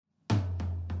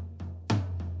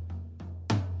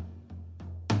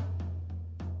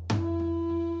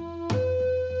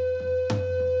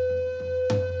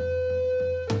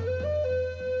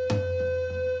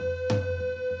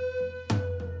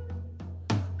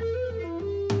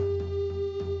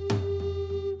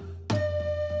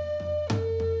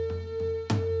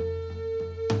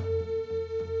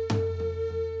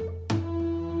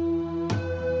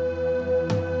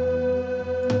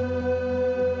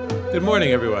Good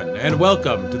morning, everyone, and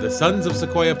welcome to the Sons of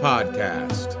Sequoia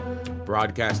podcast.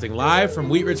 Broadcasting live from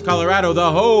Wheat Ridge, Colorado,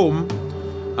 the home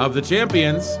of the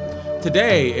champions.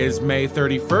 Today is May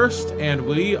 31st, and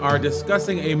we are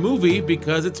discussing a movie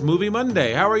because it's Movie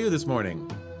Monday. How are you this morning?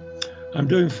 I'm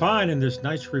doing fine in this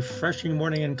nice, refreshing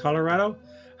morning in Colorado.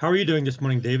 How are you doing this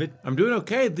morning, David? I'm doing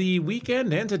okay. The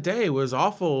weekend and today was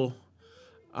awful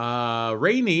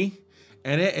rainy,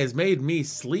 and it has made me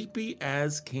sleepy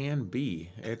as can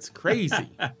be. It's crazy.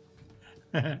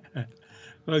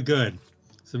 Well, good.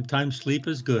 Sometimes sleep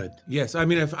is good. Yes, I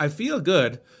mean, if I feel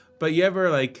good, but you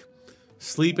ever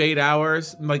sleep 8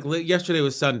 hours? Like yesterday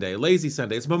was Sunday, lazy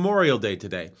Sunday. It's Memorial Day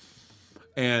today.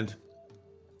 And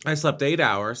I slept 8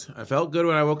 hours. I felt good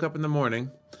when I woke up in the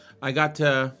morning. I got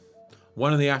to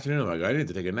 1 in the afternoon. I'm like, I need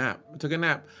to take a nap. I took a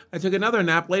nap. I took another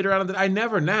nap later on. I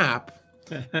never nap.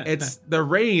 It's the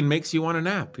rain makes you want to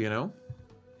nap, you know?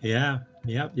 Yeah.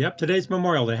 Yep. Today's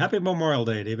Memorial Day. Happy Memorial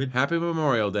Day, David. Happy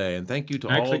Memorial Day. And thank you to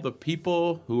all the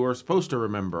people who are supposed to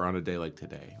remember on a day like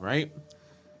today, right?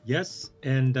 Yes.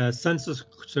 And Sons of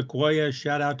Sequoia,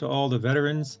 shout out to all the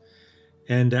veterans.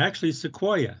 And actually,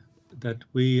 Sequoia, that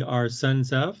we are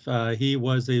sons of. He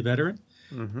was a veteran,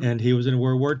 and he was in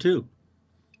World War II.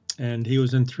 And he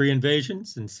was in 3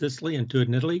 invasions in Sicily and 2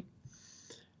 in Italy.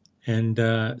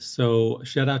 And so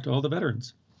shout out to all the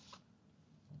veterans.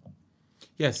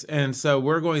 Yes, and so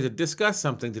we're going to discuss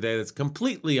something today that's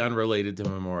completely unrelated to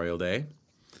Memorial Day.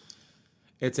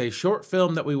 It's a short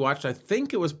film that we watched. I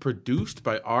think it was produced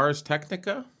by Ars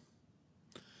Technica.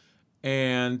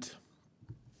 And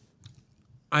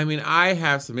I mean, I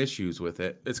have some issues with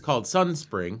it. It's called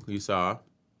Sunspring, you saw.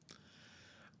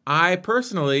 I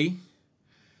personally,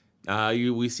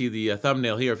 we see the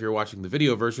thumbnail here if you're watching the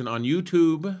video version on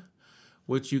YouTube,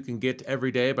 which you can get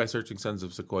every day by searching Sons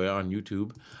of Sequoia on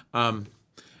YouTube.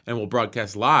 And we'll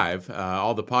broadcast live.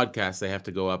 All the podcasts, they have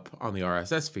to go up on the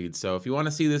RSS feed. So if you want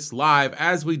to see this live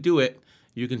as we do it,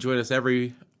 you can join us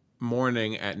every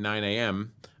morning at 9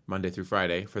 a.m., Monday through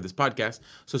Friday, for this podcast.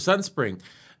 So Sunspring,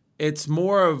 it's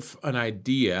more of an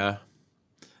idea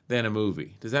than a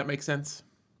movie. Does that make sense?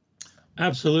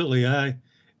 Absolutely.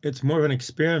 It's more of an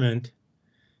experiment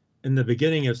in the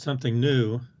beginning of something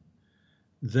new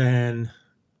than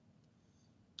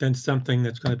something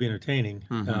that's going to be entertaining.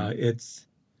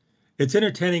 It's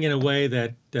entertaining in a way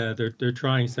that they're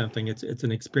trying something. It's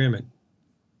an experiment.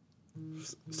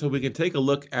 So we can take a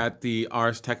look at the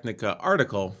Ars Technica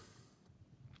article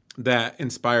that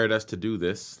inspired us to do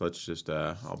this. Let's just,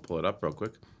 I'll pull it up real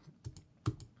quick.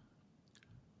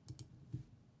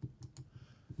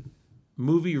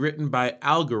 Movie written by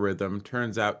algorithm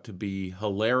turns out to be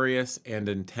hilarious and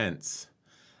intense.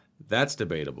 That's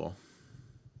debatable.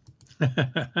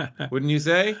 Wouldn't you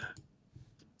say?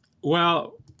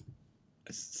 Well,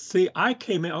 see, I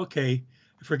came in, okay,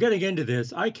 if we're getting into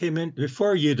this, I came in,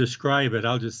 before you describe it,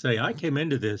 I'll just say, I came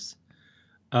into this,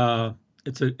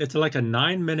 it's like a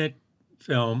 9-minute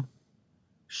film,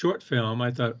 short film.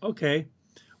 I thought, okay,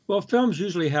 well, films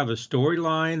usually have a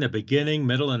storyline, a beginning,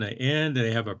 middle, and an end, and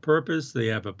they have a purpose, they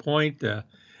have a point,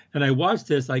 and I watched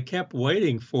this, I kept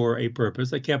waiting for a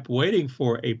purpose, I kept waiting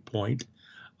for a point,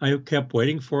 I kept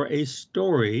waiting for a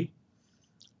story,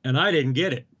 and I didn't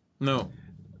get it. No.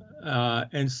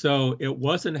 And so it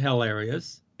wasn't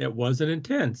hilarious. It wasn't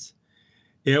intense.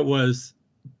 It was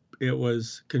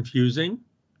confusing,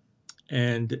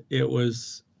 and it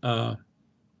was I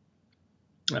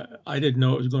didn't know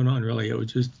what was going on really. It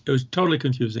was totally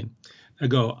confusing.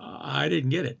 I didn't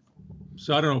get it.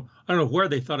 So I don't know where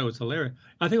they thought it was hilarious.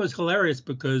 I think it was hilarious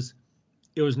because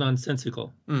it was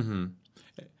nonsensical. Mm-hmm.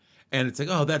 And it's like,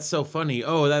 oh, that's so funny.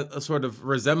 Oh, that sort of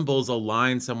resembles a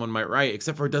line someone might write,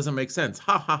 except for it doesn't make sense.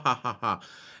 Ha, ha, ha, ha, ha.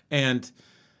 And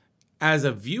as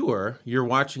a viewer, you're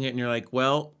watching it and you're like,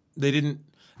 well,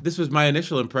 this was my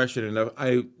initial impression. And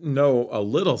I know a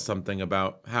little something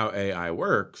about how AI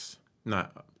works.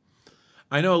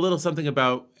 I know a little something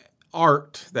about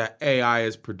art that AI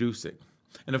is producing.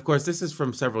 And of course, this is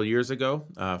from several years ago,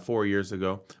 4 years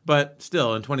ago. But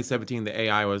still, in 2017, the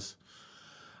AI was...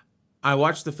 I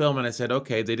watched the film and I said,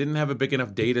 okay, they didn't have a big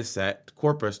enough data set,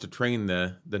 corpus, to train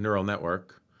the neural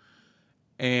network.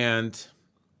 And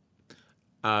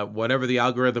whatever the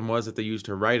algorithm was that they used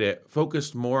to write it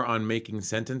focused more on making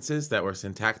sentences that were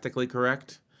syntactically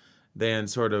correct than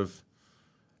sort of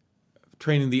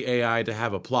training the AI to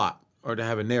have a plot or to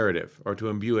have a narrative or to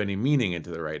imbue any meaning into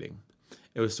the writing.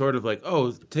 It was sort of like,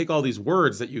 oh, take all these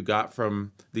words that you got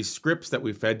from these scripts that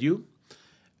we fed you.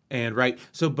 And right,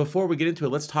 so before we get into it,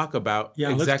 let's talk about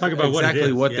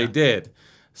exactly what they did.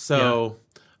 So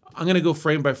I'm going to go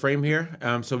frame by frame here,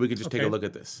 so we can just take a look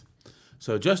at this.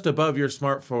 So just above your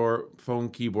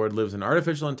smartphone keyboard lives an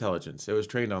artificial intelligence. It was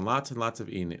trained on lots and lots of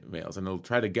emails, and it'll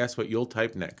try to guess what you'll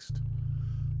type next.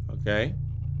 Okay?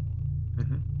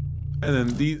 Mm-hmm.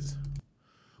 And then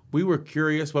we were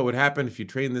curious what would happen if you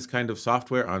trained this kind of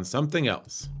software on something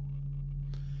else.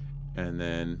 And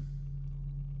then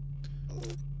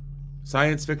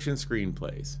science fiction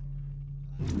screenplays.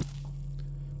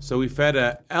 So we fed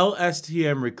a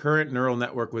LSTM recurrent neural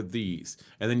network with these.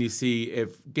 And then you see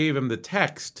it gave him the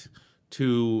text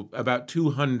to about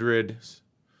 200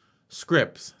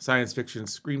 scripts, science fiction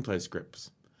screenplay scripts.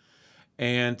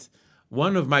 And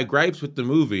one of my gripes with the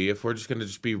movie, if we're just going to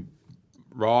just be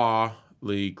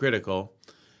rawly critical,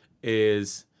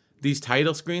 is these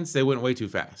title screens, they went way too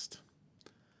fast.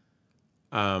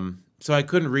 So I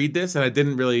couldn't read this, and I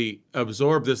didn't really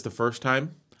absorb this the first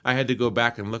time. I had to go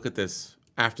back and look at this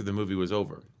after the movie was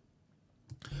over.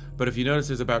 But if you notice,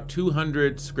 there's about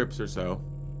 200 scripts or so.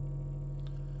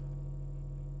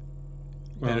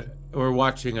 Well, And we're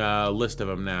watching a list of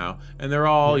them now. And they're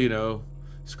all,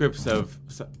 scripts of...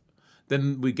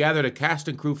 Then we gathered a cast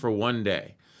and crew for one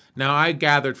day. Now, I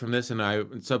gathered from this, and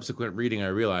in subsequent reading, I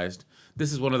realized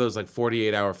this is one of those,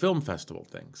 48-hour film festival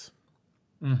things.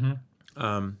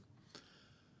 mm-hmm.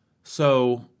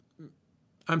 So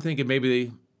I'm thinking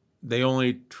maybe they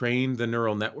only trained the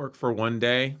neural network for one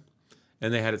day,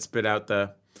 and they had it spit out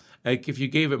if you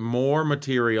gave it more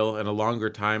material and a longer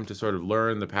time to sort of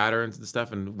learn the patterns and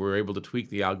stuff, and were able to tweak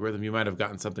the algorithm, you might have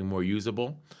gotten something more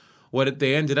usable. What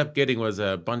they ended up getting was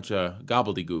a bunch of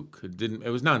gobbledygook. It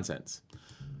was nonsense.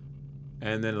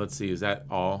 And then let's see, is that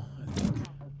all? I think.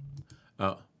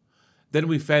 Oh. Then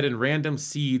we fed in random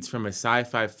seeds from a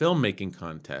sci-fi filmmaking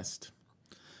contest.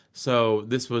 So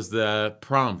this was the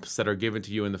prompts that are given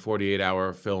to you in the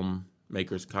 48-hour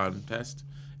filmmakers contest.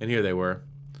 And here they were.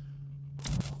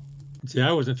 See,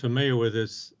 I wasn't familiar with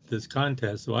this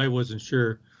contest, so I wasn't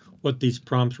sure what these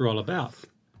prompts were all about.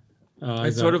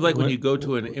 It's sort of like when you go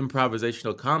to an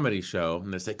improvisational comedy show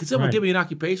and they say, "Can someone give me an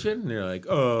occupation?" And you're like,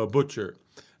 butcher.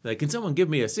 Like, "Can someone give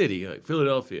me a city?" Like,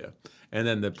 Philadelphia. And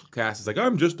then the cast is like,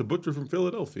 "I'm just a butcher from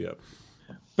Philadelphia."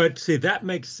 But see, that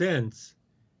makes sense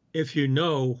if you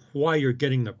know why you're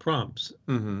getting the prompts.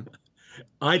 Mm-hmm.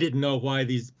 I didn't know why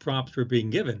these prompts were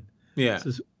being given. Yeah.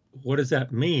 So what does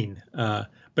that mean?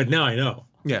 But now I know.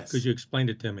 Yes. Because you explained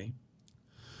it to me.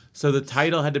 So the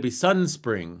title had to be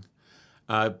Sunspring.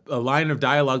 A line of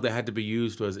dialogue that had to be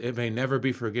used was, "It may never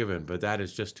be forgiven, but that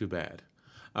is just too bad."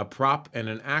 A prop and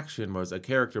an action was a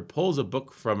character pulls a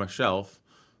book from a shelf,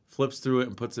 flips through it,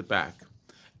 and puts it back.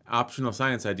 Optional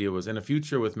science idea was, in a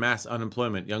future with mass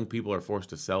unemployment, young people are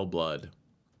forced to sell blood.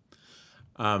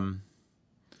 Now,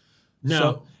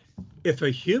 if a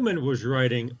human was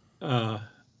writing a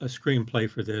screenplay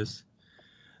for this,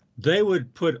 they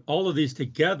would put all of these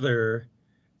together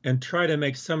and try to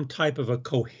make some type of a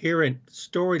coherent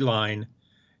storyline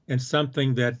and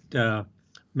something that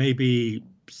may be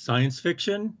science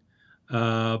fiction,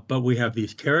 but we have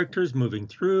these characters moving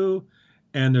through,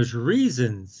 and there's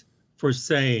reasons for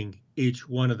saying each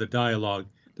one of the dialogue.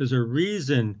 There's a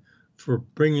reason for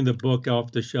bringing the book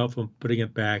off the shelf and putting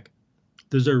it back.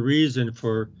 There's a reason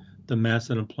for the mass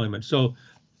unemployment. So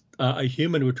a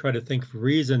human would try to think of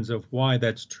reasons of why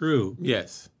that's true.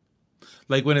 Yes.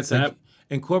 Like when it's like,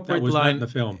 incorporate the line, in the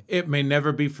film. "It may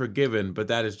never be forgiven, but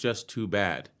that is just too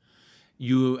bad."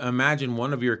 You imagine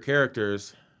one of your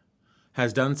characters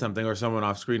has done something, or someone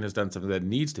off screen has done something that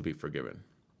needs to be forgiven,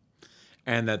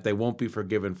 and that they won't be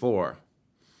forgiven for,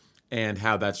 and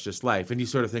how that's just life. And you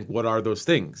sort of think, what are those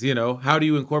things? How do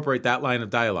you incorporate that line of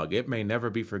dialogue? "It may never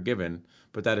be forgiven,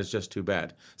 but that is just too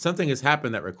bad." Something has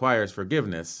happened that requires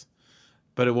forgiveness,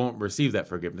 but it won't receive that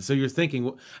forgiveness. So you're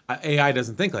thinking, AI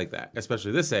doesn't think like that,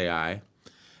 especially this AI.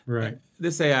 Right.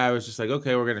 This AI was just like,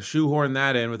 okay, we're going to shoehorn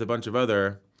that in with a bunch of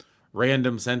other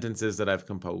random sentences that I've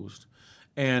composed.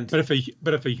 But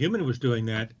if a human was doing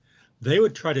that, they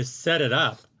would try to set it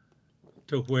up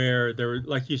to where they're,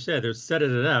 like you said, they're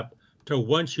setting it up to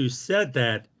once you said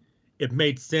that, it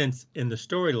made sense in the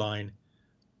storyline.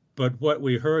 But what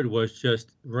we heard was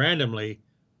just randomly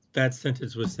that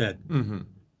sentence was said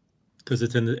because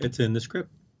it's in the script.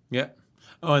 Yeah.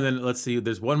 Oh, and then let's see.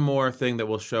 There's one more thing that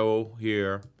we'll show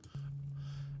here,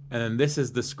 and then this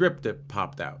is the script that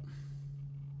popped out.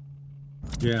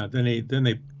 Yeah. Then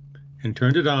they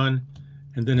turned it on,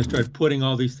 and then it started putting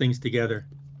all these things together.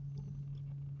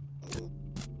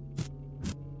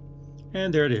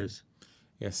 And there it is.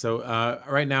 Yeah. So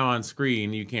right now on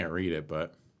screen you can't read it,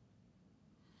 but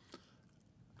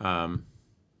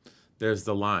there's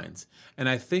the lines, and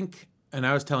I think, and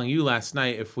I was telling you last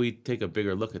night, if we take a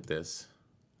bigger look at this.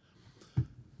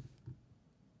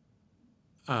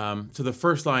 So the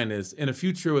first line is, in a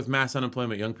future with mass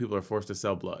unemployment, young people are forced to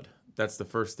sell blood. That's the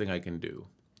first thing I can do.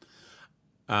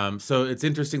 So it's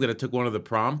interesting that it took one of the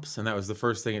prompts, and that was the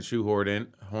first thing it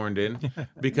horned in,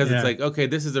 because it's Yeah. like, okay,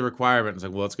 this is a requirement. It's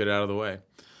like, well, let's get it out of the way.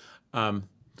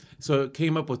 So it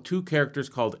came up with two characters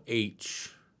called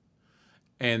H,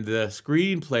 and the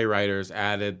screenplay writers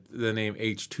added the name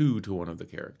H2 to one of the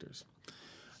characters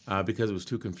because it was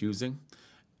too confusing.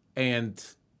 And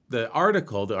the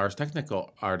article, the Ars Technica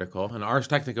article, and Ars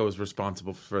Technica was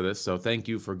responsible for this, so thank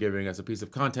you for giving us a piece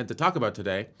of content to talk about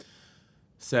today,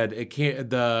 said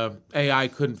the AI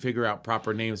couldn't figure out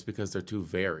proper names because they're too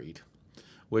varied,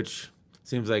 which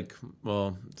seems like,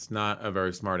 well, it's not a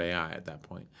very smart AI at that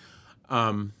point.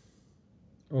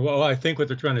 Well, I think what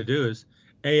they're trying to do is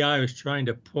AI is trying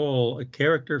to pull a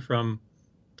character from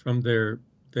their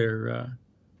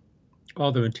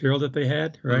all the material that they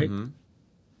had, right?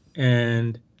 Mm-hmm.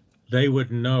 And they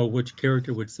wouldn't know which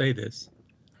character would say this,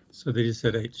 so they just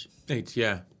said H. H,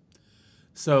 yeah.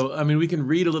 So, I mean, we can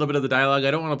read a little bit of the dialogue.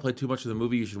 I don't want to play too much of the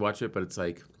movie. You should watch it, but it's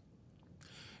like,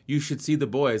 you should see the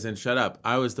boys and shut up.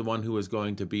 I was the one who was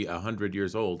going to be 100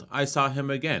 years old. I saw him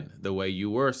again, the way you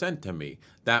were sent to me.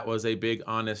 That was a big,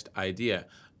 honest idea.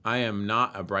 I am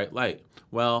not a bright light.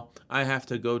 Well, I have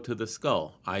to go to the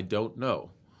skull. I don't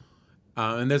know.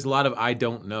 And there's a lot of I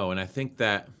don't know. And I think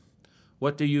that,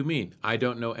 what do you mean? I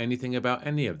don't know anything about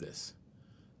any of this.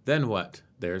 Then what?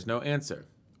 There's no answer.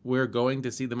 We're going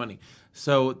to see the money.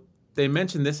 So they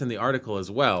mentioned this in the article as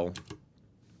well,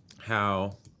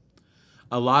 how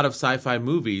a lot of sci-fi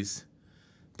movies,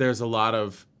 there's a lot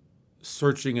of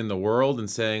searching in the world and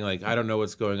saying, like, I don't know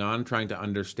what's going on, trying to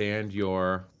understand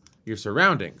your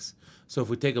surroundings. So if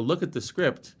we take a look at the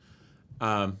script,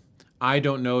 I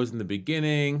don't know is in the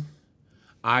beginning.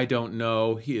 I don't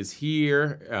know he is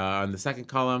here on the second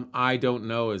column. I don't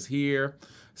know is here.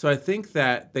 So I think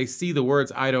that they see the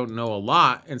words I don't know a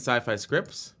lot in sci-fi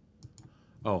scripts.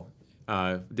 Oh,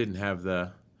 didn't have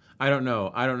the I don't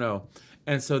know.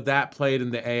 And so that played in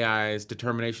the AI's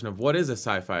determination of what is a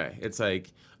sci-fi. It's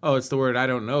like, oh, it's the word I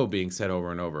don't know being said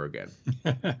over and over again.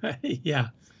 Yeah.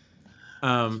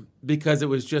 Because it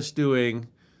was just doing,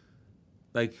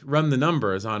 like, run the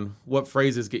numbers on what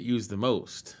phrases get used the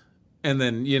most. And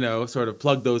then, sort of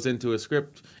plug those into a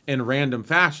script in random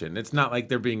fashion. It's not like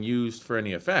they're being used for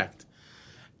any effect.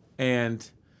 And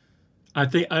I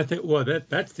think well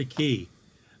that's the key,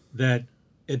 that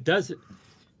it doesn't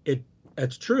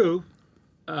that's true.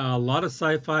 A lot of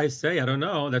sci-fi say I don't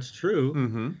know, that's true.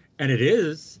 mm-hmm.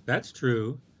 And that's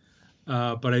true.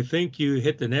 But I think you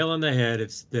hit the nail on the head.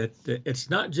 It's that it's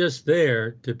not just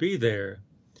there to be there.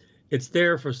 It's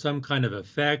there for some kind of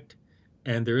effect,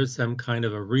 and there is some kind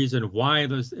of a reason why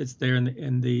it's there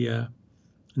in the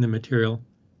material,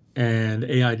 and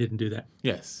AI didn't do that.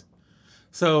 Yes.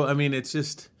 So, I mean, it's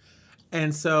just,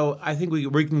 and so I think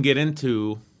we can get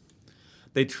into,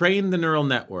 they trained the neural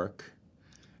network,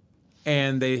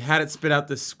 and they had it spit out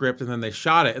this script, and then they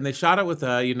shot it, with,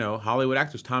 Hollywood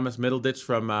actors, Thomas Middleditch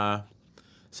from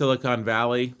Silicon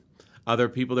Valley, other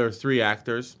people. There were 3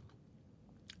 actors,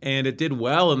 and it did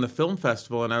well in the film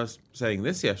festival. And I was saying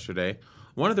this yesterday,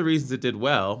 one of the reasons it did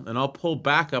well, and I'll pull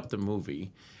back up the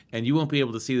movie, and you won't be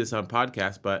able to see this on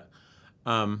podcast, but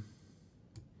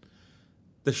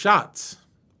the shots,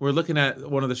 we're looking at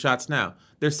one of the shots now,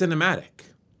 they're cinematic.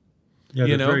 Yeah,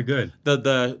 they're very good.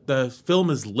 The film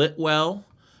is lit well.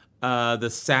 The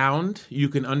sound, you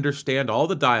can understand all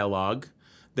the dialogue.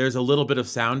 There's a little bit of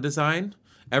sound design.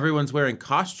 Everyone's wearing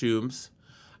costumes.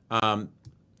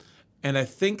 And I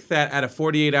think that at a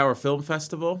 48-hour film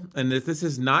festival, and this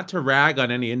is not to rag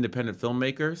on any independent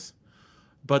filmmakers,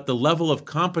 but the level of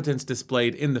competence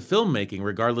displayed in the filmmaking,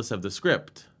 regardless of the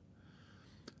script,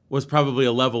 was probably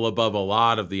a level above a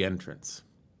lot of the entrants.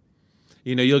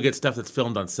 You'll get stuff that's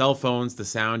filmed on cell phones. The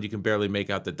sound, you can barely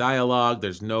make out the dialogue.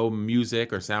 There's no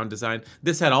music or sound design.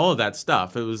 This had all of that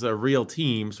stuff. It was a real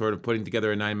team sort of putting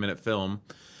together a 9-minute film.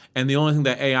 And the only thing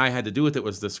that AI had to do with it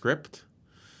was the script.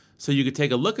 So you could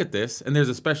take a look at this, and there's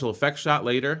a special effects shot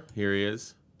later. Here he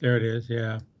is. There it is,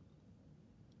 yeah.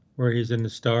 Where he's in the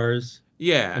stars.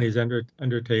 Yeah. And he's under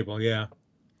a table, yeah.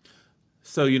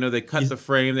 So, they cut the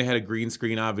frame. They had a green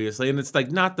screen, obviously. And it's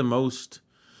like not the most,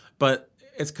 but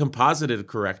it's composited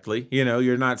correctly.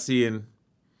 You're not seeing.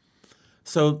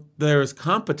 So there's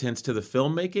competence to the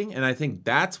filmmaking, and I think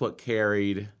that's what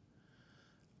carried.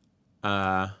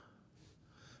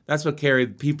 That's what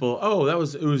carried people. Oh, it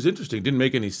was interesting. Didn't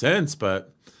make any sense,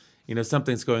 but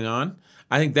something's going on.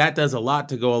 I think that does a lot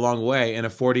to go a long way in a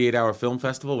 48-hour film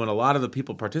festival when a lot of the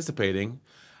people participating,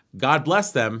 God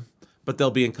bless them, but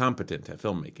they'll be incompetent at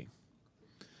filmmaking.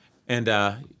 And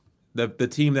the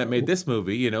team that made this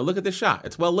movie, look at this shot.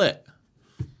 It's well lit.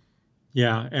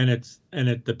 Yeah,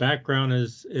 the background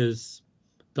is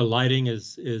the lighting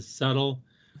is subtle,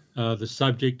 the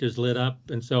subject is lit up,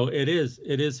 and so it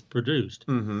is produced.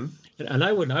 Mm-hmm. And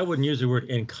I wouldn't use the word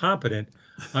incompetent.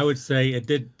 I would say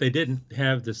they didn't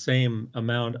have the same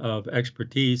amount of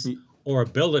expertise or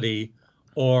ability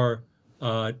or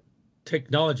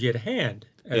technology at hand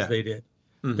as they did.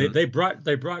 Mm-hmm.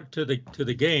 They brought to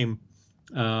the game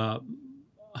a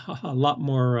lot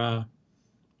more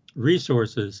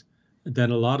resources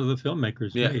than a lot of the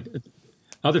filmmakers made.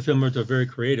 Other filmmakers are very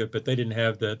creative, but they didn't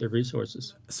have the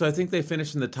resources. So I think they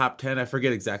finished in the top 10. I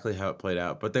forget exactly how it played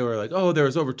out, but they were like, oh, there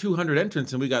was over 200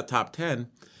 entrants and we got top 10.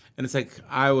 And it's like,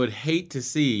 I would hate to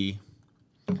see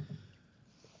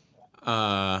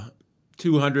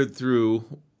 200 through,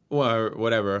 or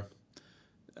whatever,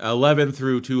 11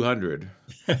 through 200.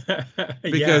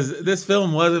 Because this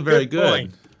film wasn't very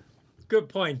good. Good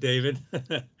point, David.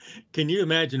 Can you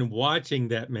imagine watching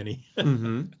that many?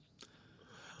 Mm-hmm.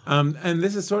 And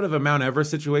this is sort of a Mount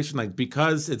Everest situation, like,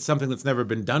 because it's something that's never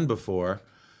been done before.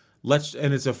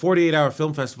 And it's a 48-hour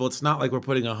film festival. It's not like we're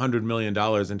putting $100 million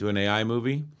into an AI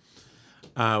movie.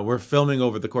 We're filming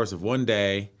over the course of one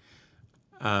day.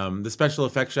 The special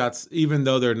effect shots, even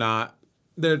though they're not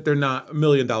 $1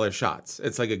 million shots.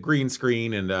 It's like a green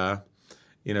screen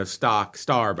and stock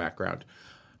star background.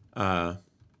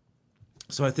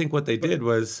 So I think what they did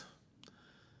was.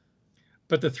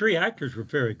 But the three actors were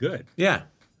very good. Yeah.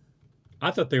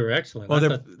 I thought they were excellent. Well,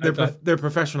 they're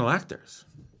professional actors.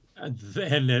 And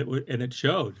it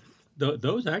showed.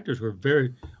 Those actors were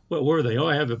very. What were they? Oh,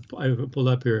 I have it pulled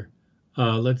up here.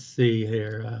 Let's see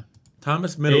here.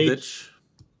 Thomas Middleditch.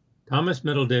 Thomas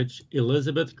Middleditch,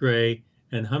 Elizabeth Gray,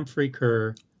 and Humphrey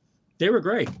Kerr. They were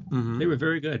great. Mm-hmm. They were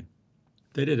very good.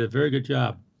 They did a very good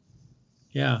job.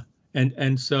 Yeah,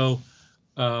 and so,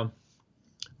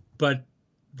 but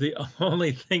the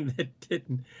only thing that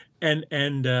didn't,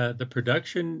 and the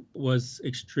production was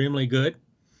extremely good.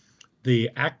 The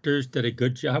actors did a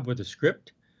good job with the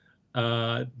script.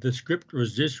 The script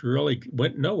was just really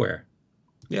went nowhere.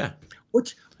 Yeah,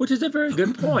 which is a very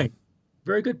good point.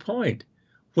 Very good point.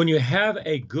 When you have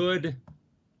a good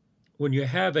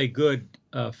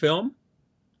film,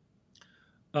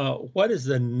 what is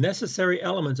the necessary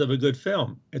elements of a good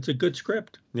film? It's a good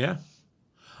script. Yeah.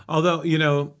 Although,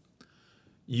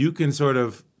 you can sort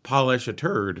of polish a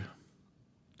turd.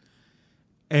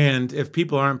 And if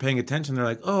people aren't paying attention, they're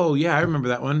like, oh, yeah, I remember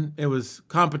that one. It was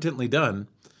competently done.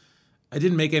 It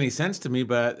didn't make any sense to me,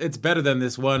 but it's better than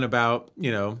this one about,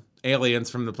 aliens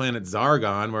from the planet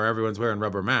Zargon where everyone's wearing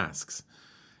rubber masks.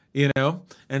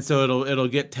 And so it'll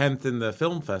get 10th in the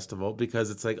film festival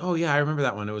because it's like, oh yeah, I remember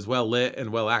that one. It was well lit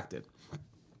and well acted.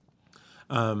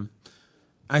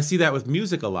 I see that with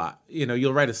music a lot.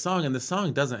 You'll write a song and the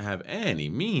song doesn't have any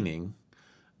meaning,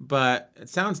 but it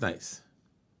sounds nice.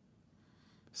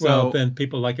 So, well, then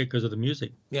people like it because of the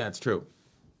music. Yeah, it's true.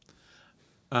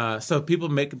 So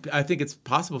I think it's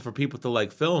possible for people to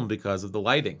like film because of the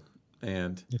lighting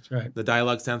and that's right. The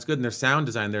dialogue sounds good and their sound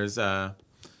design. There's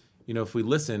if we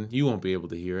listen, you won't be able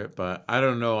to hear it, but I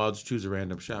don't know. I'll just choose a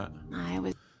random shot.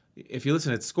 If you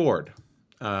listen, it's scored.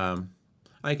 I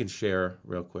can share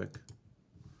real quick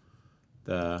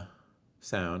the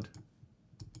sound.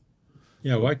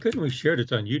 Yeah, why couldn't we share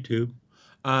this on YouTube?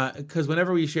 Because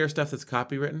whenever we share stuff that's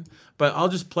copywritten, but I'll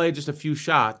just play just a few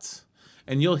shots,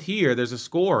 and you'll hear there's a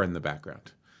score in the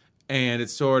background. And it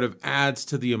sort of adds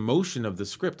to the emotion of the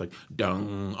script, like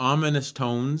dung, ominous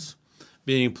tones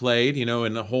being played,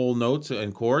 in the whole notes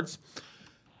and chords.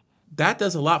 That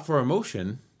does a lot for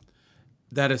emotion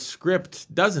that a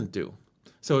script doesn't do.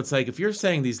 So it's like if you're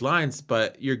saying these lines,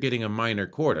 but you're getting a minor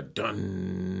chord, a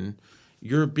dun,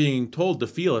 you're being told to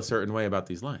feel a certain way about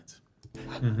these lines.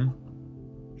 Mm-hmm.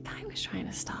 The guy was trying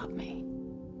to stop me.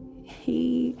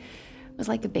 He was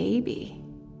like a baby,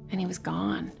 and he was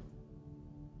gone.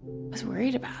 I was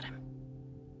worried about him.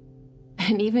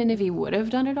 And even if he would have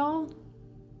done it all,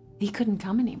 he couldn't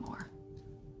come anymore.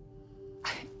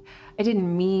 I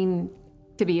didn't mean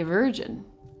to be a virgin.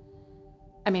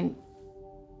 I mean,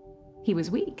 he was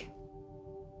weak.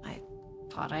 I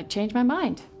thought I'd change my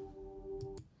mind.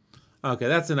 Okay,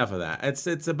 that's enough of that.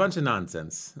 It's a bunch of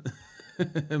nonsense.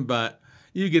 But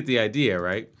you get the idea,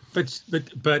 right? But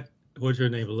what's her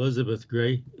name? Elizabeth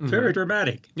Gray. Mm-hmm. Very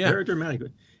dramatic. Yeah. Very dramatic.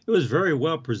 It was very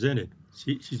well presented.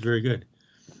 She's very good.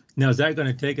 Now, is that going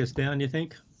to take us down, you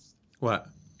think? What?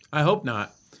 I hope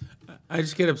not. I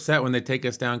just get upset when they take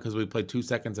us down because we played 2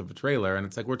 seconds of a trailer, and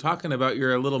it's like, we're talking about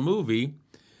your little movie.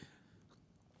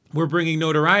 We're bringing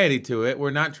notoriety to it.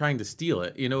 We're not trying to steal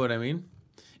it. You know what I mean?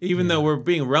 even though we're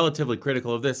being relatively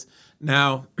critical of this.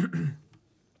 Now,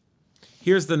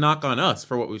 here's the knock on us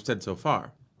for what we've said so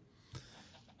far.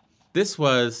 This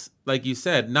was, like you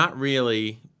said, not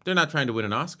really, they're not trying to win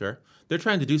an Oscar. They're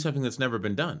trying to do something that's never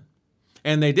been done.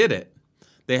 And they did it.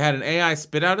 They had an AI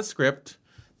spit out a script.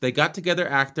 They got together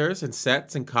actors and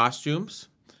sets and costumes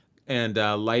and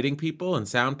lighting people and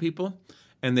sound people.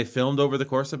 And they filmed over the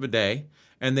course of a day.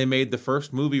 And they made the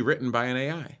first movie written by an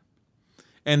AI.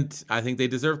 And I think they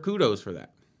deserve kudos for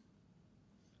that.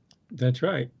 That's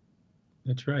right.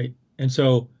 That's right. And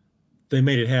so they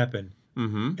made it happen.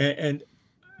 Mm-hmm. And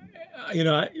you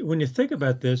know, when you think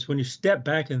about this, when you step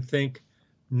back and think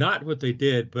not what they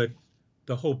did, but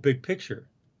the whole big picture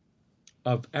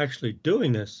of actually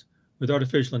doing this with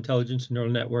artificial intelligence and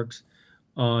neural networks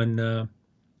on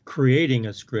creating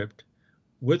a script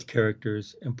with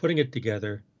characters and putting it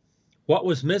together, what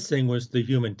was missing was the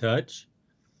human touch.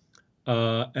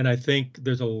 And I think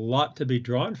there's a lot to be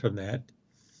drawn from that.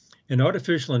 In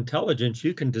artificial intelligence,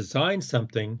 you can design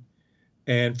something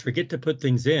and forget to put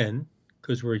things in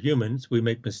because we're humans, we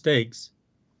make mistakes.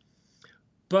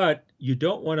 But you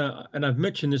don't want to, and I've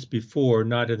mentioned this before,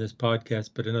 not in this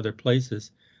podcast, but in other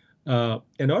places.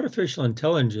 In artificial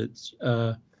intelligence,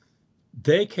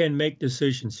 they can make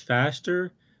decisions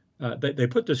faster. They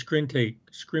put the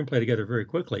screenplay together very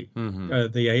quickly.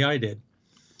 Mm-hmm. The AI did.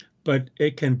 But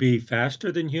it can be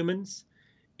faster than humans.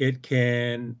 It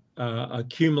can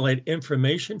accumulate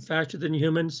information faster than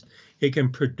humans. It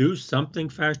can produce something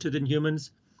faster than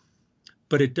humans.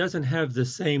 But it doesn't have the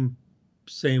same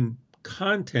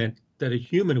content that a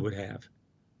human would have.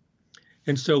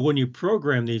 And so when you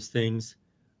program these things,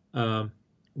 when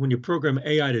you program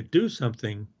AI to do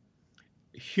something,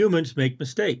 humans make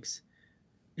mistakes.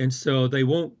 And so they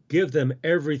won't give them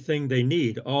everything they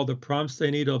need, all the prompts they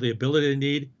need, all the ability they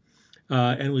need.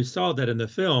 And we saw that in the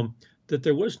film, that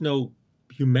there was no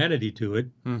humanity to it.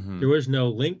 Mm-hmm. There was no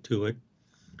link to it.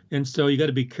 And so you got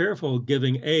to be careful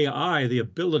giving AI the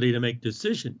ability to make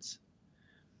decisions.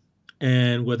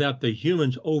 And without the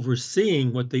humans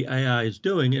overseeing what the AI is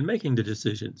doing and making the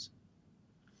decisions.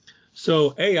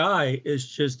 So AI is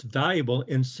just valuable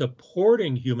in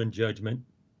supporting human judgment,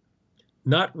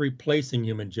 not replacing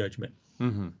human judgment.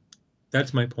 Mm-hmm.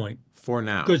 That's my point. For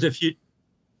now. Because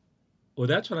well,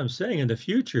 that's what I'm saying. In the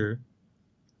future,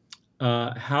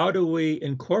 how do we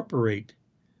incorporate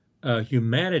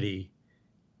humanity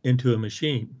into a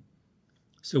machine?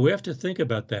 So we have to think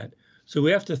about that. So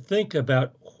we have to think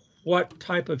about what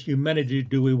type of humanity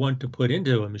do we want to put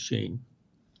into a machine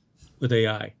with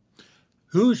AI?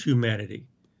 Whose humanity?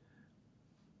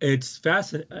 It's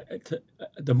fascinating.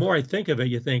 The more I think of it,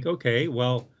 you think, okay,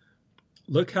 well,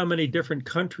 look how many different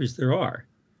countries there are.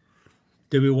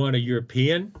 Do we want a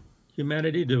European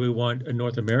humanity? Do we want a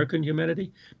North American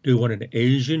humanity? Do we want an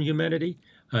Asian humanity,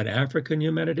 an African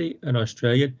humanity, an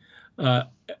Australian?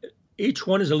 Each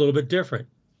one is a little bit different.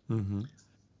 Mm-hmm.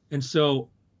 And so,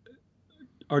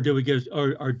 or do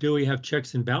we have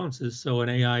checks and balances so an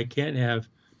AI can't have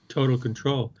total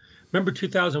control? Remember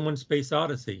 2001: Space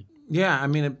Odyssey? Yeah, I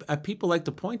mean, people like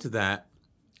to point to that,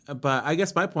 but I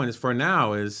guess my point is for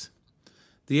now is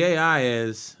the AI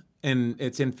is in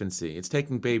its infancy. It's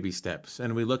taking baby steps,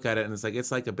 and we look at it and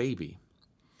it's like a baby.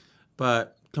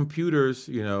 But computers,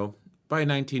 you know, by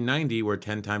 1990 were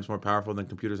 10 times more powerful than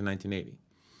computers in 1980.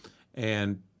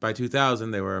 And by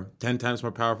 2000, they were 10 times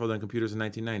more powerful than computers in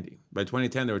 1990. By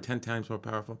 2010, they were 10 times more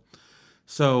powerful.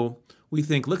 So we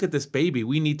think, look at this baby.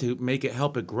 We need to make it,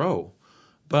 help it grow.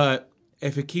 But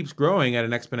if it keeps growing at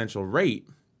an exponential rate,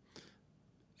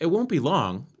 it won't be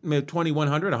long, maybe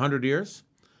 2100, 100 years,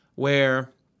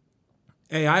 where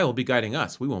AI will be guiding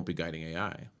us. We won't be guiding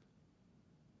AI.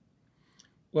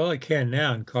 Well, it can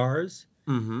now in cars.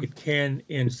 Mm-hmm. It can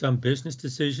in some business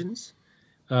decisions.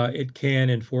 It can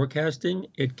in forecasting.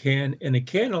 It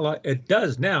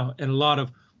does now in a lot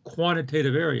of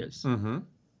quantitative areas Mm-hmm.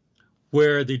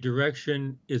 where the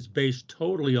direction is based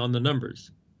totally on the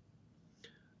numbers.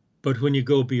 But when you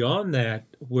go beyond that,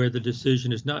 where the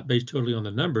decision is not based totally on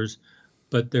the numbers,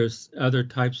 but there's other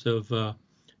types of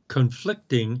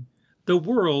conflicting, the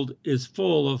world is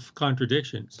full of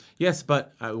contradictions. Yes,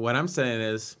 but what I'm saying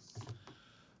is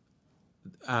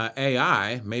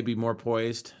AI may be more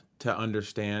poised to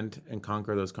understand and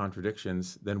conquer those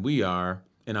contradictions than we are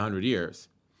in 100 years.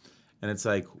 And it's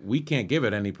like, we can't give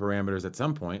it any parameters at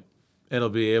some point. It'll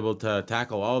be able to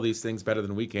tackle all these things better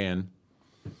than we can.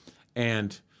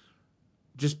 And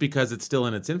just because it's still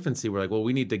in its infancy, we're like, well,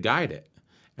 we need to guide it.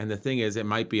 And the thing is, it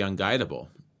might be unguidable.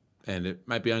 And it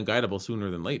might be unguidable sooner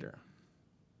than later.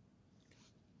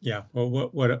 Yeah. Well,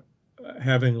 what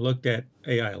having looked at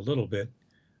AI a little bit,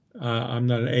 I'm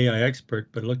not an AI expert,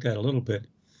 but looked at it a little bit.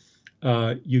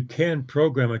 You can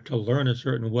program it to learn a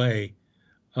certain way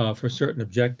for certain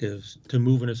objectives to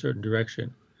move in a certain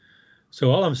direction.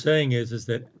 So all I'm saying is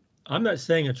that I'm not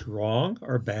saying it's wrong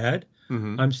or bad.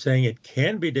 Mm-hmm. I'm saying it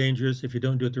can be dangerous if you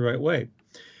don't do it the right way.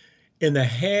 In the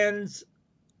hands,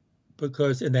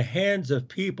 because in the hands of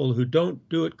people who don't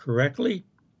do it correctly,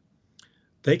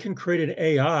 they can create an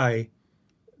AI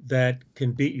that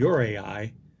can beat your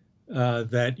AI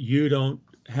that you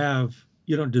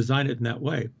don't design it in that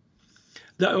way.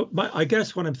 I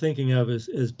guess what I'm thinking of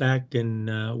is back in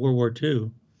World War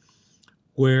II,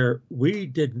 where we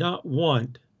did not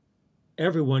want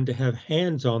everyone to have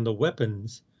hands on the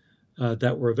weapons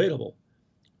that were available.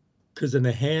 Because in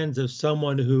the hands of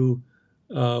someone who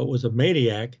was a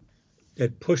maniac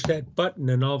that pushed that button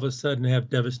and all of a sudden have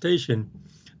devastation,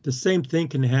 the same thing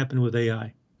can happen with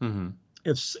AI. Mm-hmm.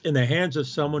 If in the hands of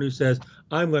someone who says,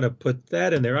 I'm going to put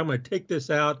that in there, I'm going to take this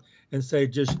out and say,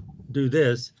 just do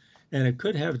this, and it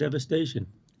could have devastation.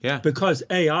 Yeah. Because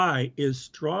AI is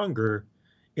stronger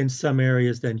in some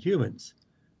areas than humans,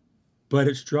 but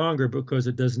it's stronger because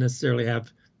it doesn't necessarily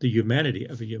have the humanity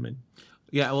of a human.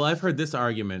 Yeah, well, I've heard this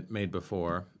argument made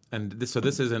before, and this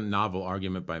isn't a novel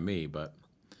argument by me, but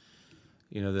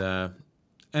the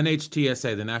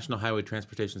NHTSA, the National Highway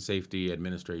Transportation Safety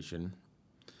Administration,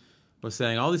 was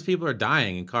saying all these people are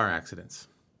dying in car accidents.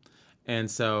 And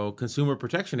so Consumer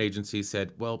Protection Agency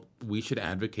said, well, we should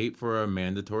advocate for a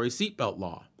mandatory seatbelt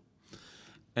law.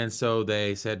 And so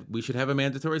they said we should have a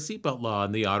mandatory seatbelt law,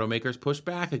 and the automakers pushed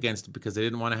back against it because they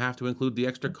didn't want to have to include the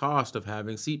extra cost of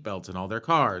having seatbelts in all their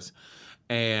cars.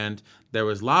 And there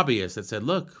was lobbyists that said,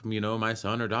 look, my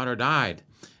son or daughter died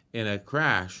in a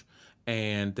crash.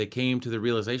 And they came to the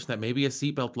realization that maybe a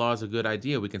seatbelt law is a good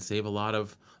idea. We can save a lot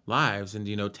of lives.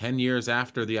 And, 10 years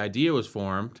after the idea was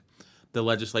formed, the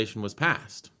legislation was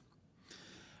passed.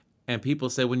 And people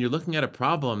say, when you're looking at a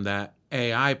problem that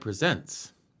AI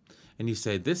presents, and you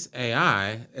say, this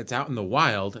AI, it's out in the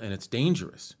wild and it's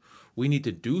dangerous, we need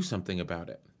to do something about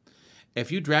it.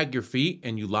 If you drag your feet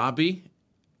and you lobby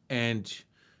and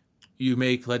you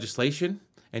make legislation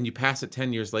and you pass it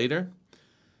 10 years later,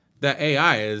 that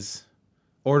AI is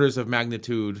orders of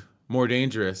magnitude more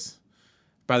dangerous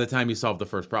by the time you solve the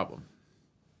first problem.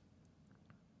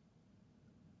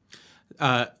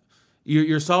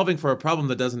 You're solving for a problem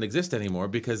that doesn't exist anymore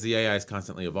because the AI is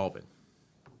constantly evolving.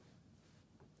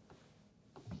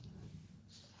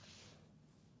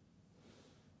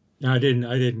 I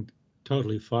didn't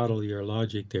totally follow your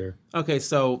logic there. Okay,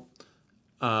 so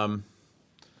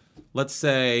let's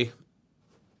say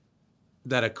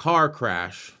that a car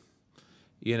crash,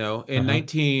 in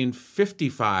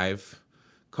 1955,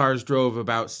 cars drove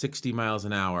about 60 miles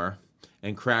an hour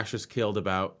and crashes killed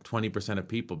about 20% of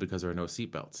people because there were no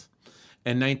seatbelts.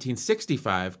 In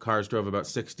 1965, cars drove about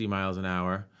 60 miles an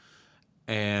hour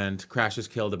and crashes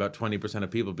killed about 20%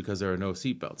 of people because there are no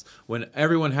seatbelts. When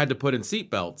everyone had to put in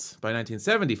seatbelts by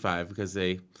 1975 because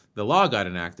the law got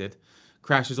enacted,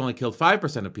 crashes only killed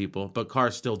 5% of people, but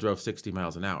cars still drove 60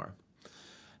 miles an hour.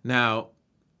 Now,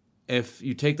 if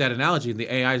you take that analogy and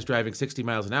the AI is driving 60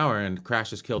 miles an hour and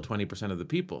crashes kill 20% of the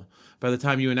people, by the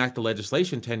time you enact the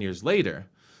legislation 10 years later,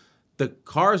 the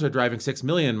cars are driving 6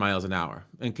 million miles an hour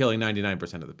and killing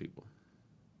 99% of the people.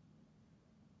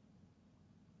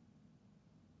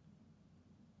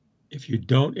 If you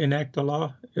don't enact the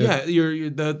law? Yeah,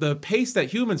 the pace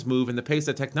that humans move and the pace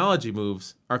that technology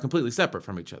moves are completely separate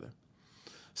from each other.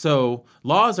 So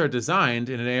laws are designed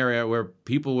in an area where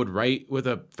people would write with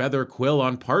a feather quill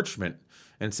on parchment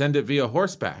and send it via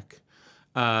horseback.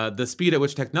 The speed at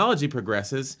which technology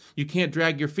progresses, you can't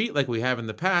drag your feet like we have in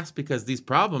the past because these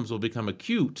problems will become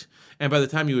acute. And by the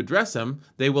time you address them,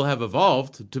 they will have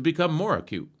evolved to become more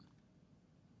acute.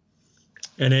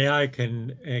 And AI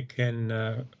can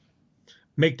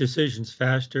make decisions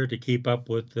faster to keep up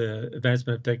with the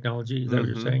advancement of technology. Is that what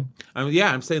you're saying?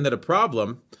 I'm saying that a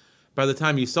problem, by the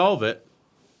time you solve it,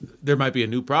 there might be a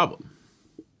new problem.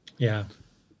 Yeah.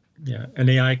 And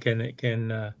AI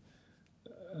can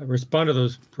respond to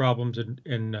those problems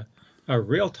in a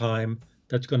real time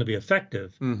that's going to be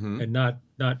effective and not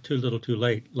too little too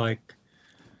late. Like,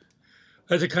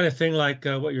 that's the kind of thing like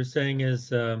what you're saying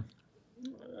is,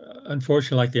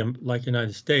 unfortunately, like the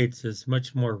United States is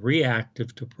much more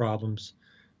reactive to problems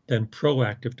than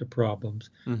proactive to problems.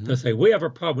 They'll say, we have a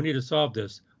problem, we need to solve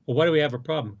this. Well, why do we have a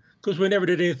problem? Because we never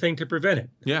did anything to prevent it.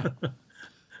 Yeah.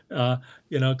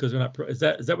 Because we're not. Is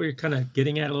that what you're kind of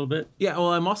getting at a little bit? Yeah.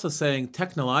 Well, I'm also saying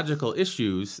technological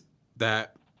issues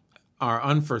that are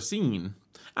unforeseen.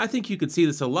 I think you could see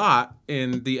this a lot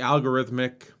in the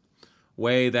algorithmic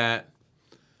way that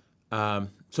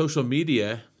social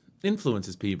media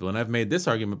influences people. And I've made this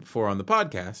argument before on the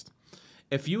podcast.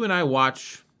 If you and I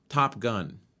watch Top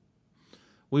Gun,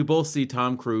 we both see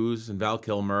Tom Cruise and Val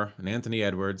Kilmer and Anthony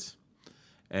Edwards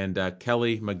and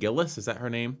Kelly McGillis, is that her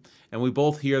name? And we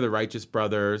both hear The Righteous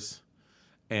Brothers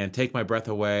and Take My Breath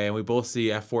Away, and we both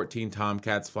see F-14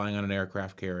 Tomcats flying on an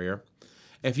aircraft carrier.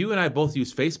 If you and I both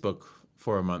use Facebook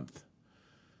for a month,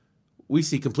 we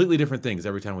see completely different things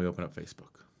every time we open up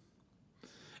Facebook.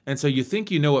 And so you think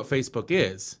you know what Facebook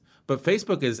is, but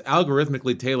Facebook is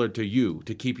algorithmically tailored to you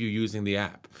to keep you using the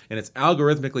app. And it's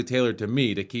algorithmically tailored to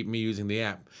me to keep me using the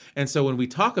app. And so when we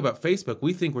talk about Facebook,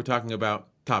 we think we're talking about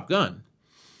Top Gun.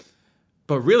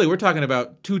 But really, we're talking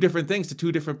about two different things to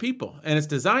two different people. And it's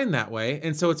designed that way.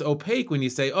 And so it's opaque when you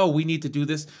say, oh, we need to do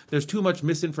this. There's too much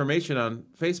misinformation on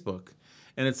Facebook.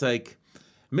 And it's like,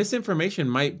 misinformation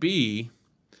might be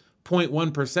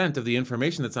 0.1% of the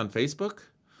information that's on Facebook,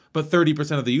 but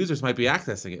 30% of the users might be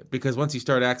accessing it. Because once you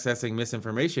start accessing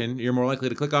misinformation, you're more likely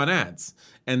to click on ads.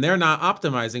 And they're not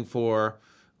optimizing for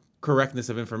correctness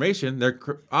of information. They're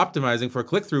optimizing for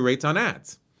click-through rates on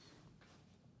ads.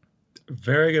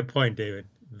 Very good point, David.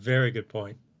 Very good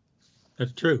point.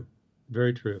 That's true.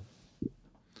 Very true.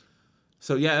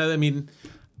 So, yeah, I mean,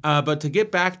 but to get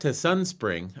back to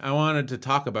Sunspring, I wanted to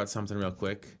talk about something real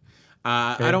quick.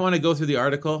 Okay. I don't want to go through the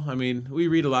article. I mean, we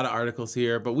read a lot of articles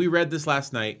here, but we read this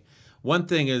last night. One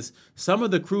thing is some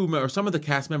of the crew or some of the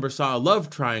cast members saw a love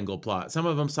triangle plot. Some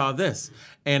of them saw this.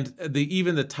 And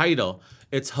even the title,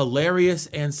 it's hilarious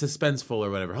and suspenseful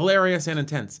or whatever. Hilarious and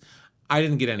intense. I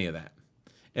didn't get any of that.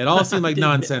 It all seemed like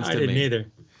nonsense to me. I didn't either.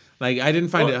 Like, I didn't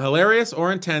find it hilarious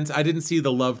or intense. I didn't see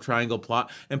the love triangle plot.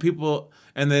 And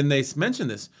then they mentioned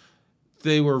this.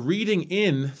 They were reading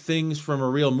in things from a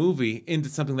real movie into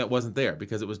something that wasn't there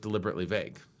because it was deliberately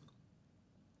vague.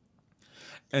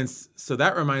 And so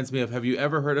that reminds me of, have you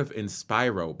ever heard of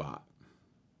InspiroBot?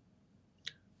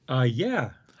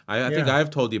 Yeah. I think I've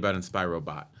told you about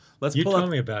InspiroBot. You told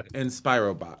me about it.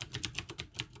 InspiroBot.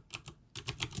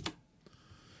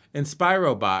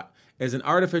 InspiroBot is an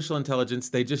artificial intelligence.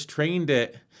 They just trained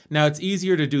it. Now, it's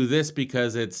easier to do this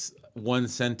because it's one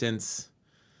sentence.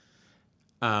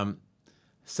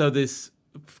 So this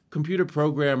computer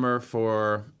programmer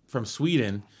from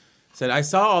Sweden said, I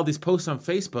saw all these posts on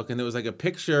Facebook, and there was like a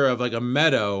picture of like a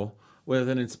meadow with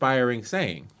an inspiring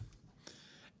saying.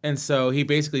 And so he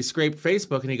basically scraped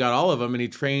Facebook, and he got all of them, and he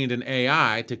trained an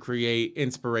AI to create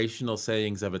inspirational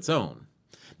sayings of its own.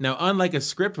 Now, unlike a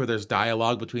script where there's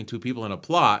dialogue between two people and a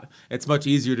plot, it's much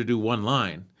easier to do one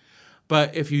line.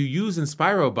 But if you use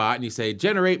InspiroBot and you say,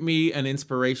 generate me an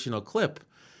inspirational clip,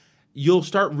 you'll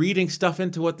start reading stuff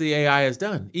into what the AI has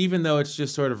done, even though it's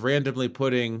just sort of randomly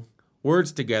putting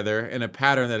words together in a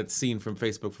pattern that it's seen from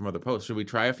Facebook from other posts. Should we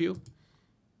try a few?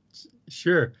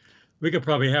 Sure. We could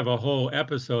probably have a whole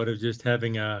episode of just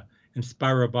having a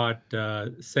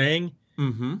InspiroBot saying,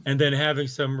 and then having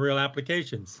some real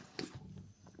applications.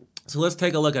 So let's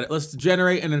take a look at it. Let's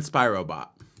generate an InspiroBot.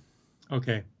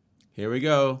 Okay. Here we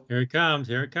go. Here it comes.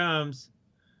 Here it comes.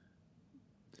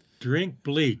 Drink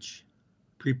bleach.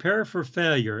 Prepare for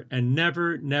failure and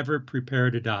never, never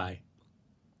prepare to die.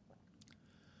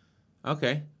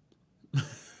 Okay.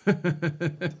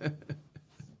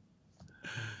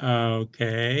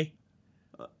 Okay.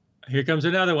 Here comes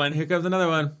another one. Here comes another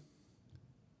one.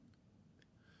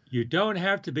 You don't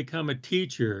have to become a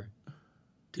teacher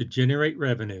to generate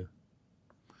revenue.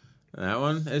 That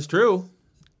one is true.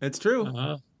 It's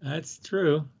true. That's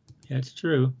true. That's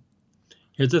true.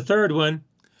 Here's a third one.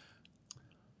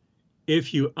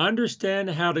 If you understand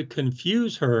how to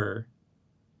confuse her,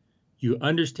 you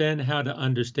understand how to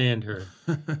understand her.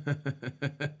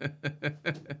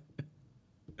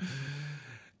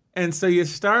 And so you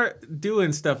start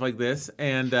doing stuff like this,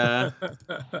 and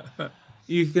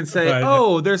you can say,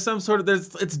 oh, there's some sort of,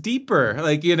 it's deeper.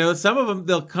 Like, you know, some of them,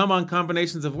 they'll come on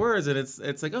combinations of words, and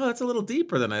it's like, oh, that's a little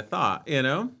deeper than I thought, you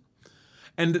know?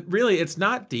 And really, it's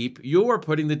not deep. You're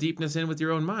putting the deepness in with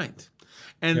your own mind.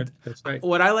 And that's right.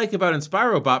 What I like about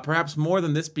InspiroBot, perhaps more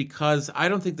than this, because I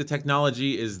don't think the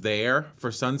technology is there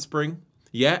for Sunspring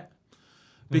yet.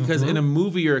 Because in a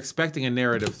movie, you're expecting a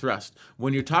narrative thrust.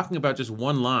 When you're talking about just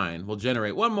one line, we'll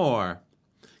generate one more.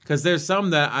 Because there's some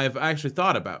that I've actually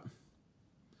thought about.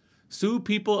 Sue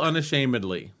people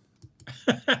unashamedly.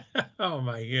 Oh,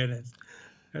 my goodness.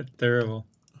 That's terrible.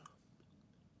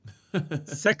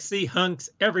 Sexy hunks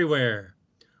everywhere.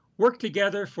 Work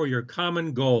together for your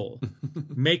common goal.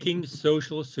 Making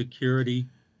Social Security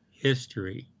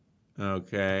history.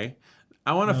 Okay.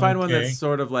 I want to find one that's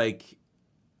sort of like,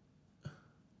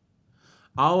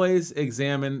 always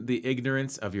examine the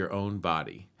ignorance of your own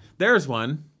body. There's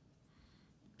one.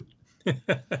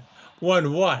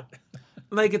 One what?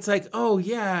 Like, it's like, oh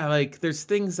yeah, like there's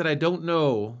things that I don't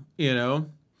know, you know?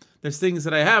 There's things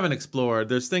that I haven't explored.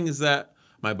 There's things that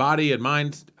my body and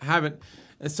mind haven't.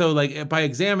 And so like by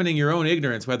examining your own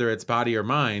ignorance, whether it's body or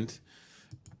mind,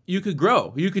 you could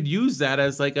grow. You could use that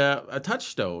as like a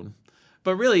touchstone.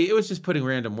 But really, it was just putting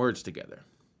random words together.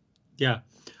 Yeah.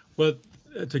 Well,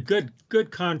 it's a good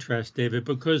contrast, David,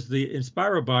 because the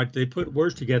InspiroBot, they put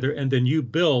words together and then you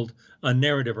build a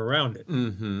narrative around it.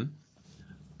 Mm-hmm.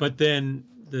 But then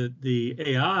the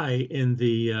AI in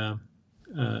the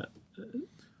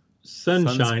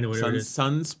Sunshine or whatever it is,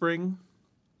 Sunspring.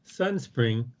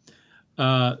 Sunspring,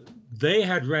 they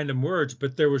had random words,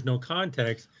 but there was no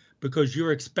context because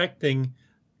you're expecting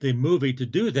the movie to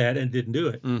do that and didn't do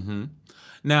it. Mm-hmm.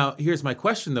 Now, here's my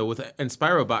question, though, with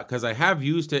InspiroBot, because I have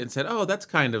used it and said, oh, that's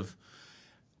kind of,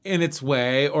 in its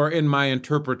way, or in my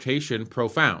interpretation,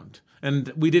 profound.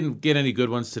 And we didn't get any good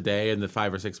ones today in the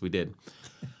 5 or 6 we did.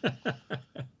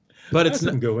 But it's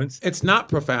some good ones. It's not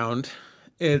profound.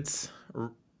 It's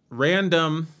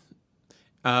random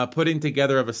putting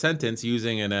together of a sentence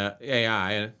using an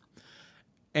AI,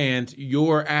 and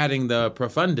you're adding the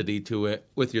profundity to it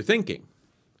with your thinking.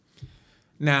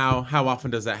 Now, how often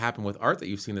does that happen with art that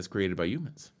you've seen that's created by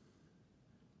humans?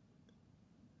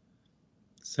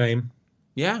 Same.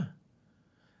 Yeah.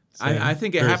 Same. I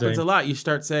think it Very happens same. a lot. You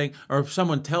start saying, or if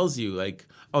someone tells you, like,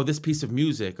 oh, this piece of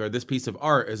music or this piece of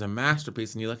art is a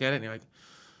masterpiece, and you look at it and you're like,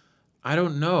 I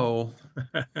don't know,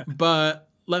 but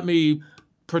let me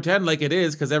pretend like it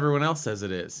is because everyone else says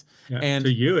it is. Yeah, and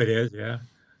to you it is, yeah.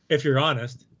 If you're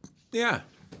honest. yeah,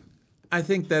 I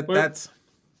think that Well, that's...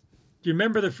 Do you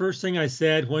remember the first thing I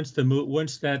said once that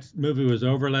movie was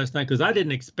over last night? Because I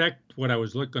didn't expect what I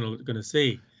was going to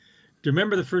see. Do you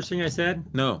remember the first thing I said?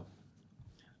 No.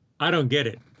 I don't get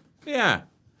it. Yeah.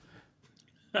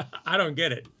 I don't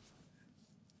get it.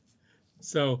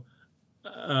 So,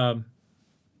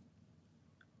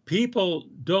 people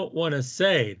don't want to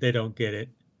say they don't get it,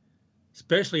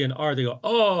 especially in art. They go,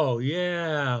 "Oh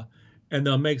yeah," and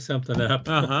they'll make something up.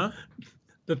 Uh-huh.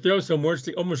 To throw some words,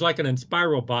 almost like an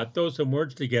InspiroBot, throw some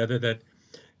words together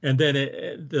and then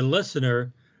the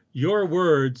listener, your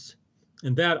words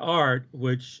and that art,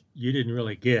 which you didn't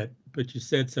really get, but you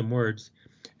said some words,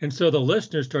 and so the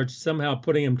listener starts somehow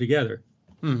putting them together.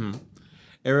 Mm-hmm.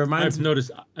 I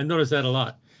noticed that a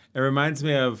lot. It reminds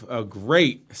me of a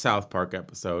great South Park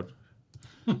episode.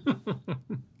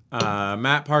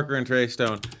 Matt Parker and Trey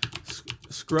Stone,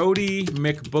 Scrody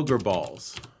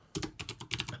McBoogerballs.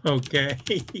 Okay.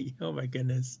 Oh my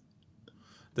goodness.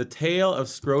 The Tale of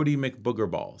Scrody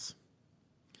McBoogerballs.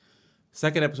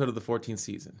 Second episode of the 14th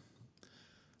season.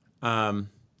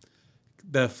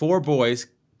 The 4 boys,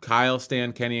 Kyle,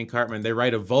 Stan, Kenny, and Cartman, they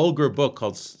write a vulgar book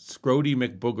called Scrody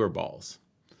McBoogerballs.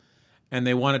 And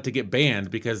they want it to get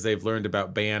banned because they've learned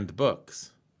about banned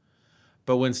books.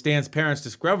 But when Stan's parents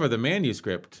discover the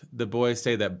manuscript, the boys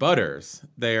say that Butters,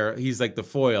 he's like the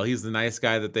foil, he's the nice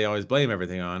guy that they always blame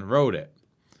everything on, wrote it.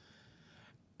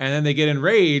 And then they get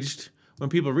enraged when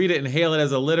people read it and hail it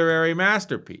as a literary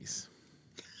masterpiece.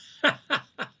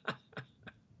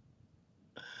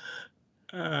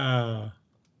 Oh,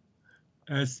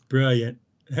 that's brilliant.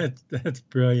 That's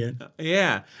brilliant.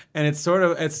 Yeah, and it's sort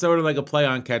of like a play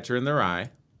on Catcher in the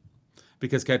Rye,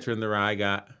 because Catcher in the Rye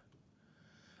got,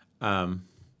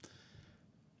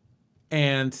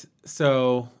 and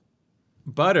so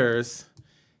Butters,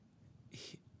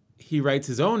 he writes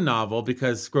his own novel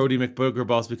because Scrody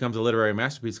McBoogerballs becomes a literary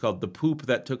masterpiece called The Poop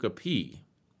That Took a Pee.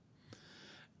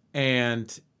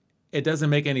 And it doesn't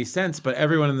make any sense, but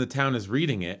everyone in the town is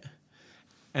reading it.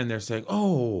 And they're saying,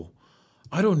 oh,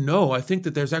 I don't know. I think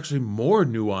that there's actually more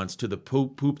nuance to The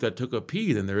Poop That Took a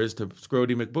Pee than there is to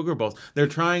Scrody McBoogerballs. They're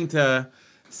trying to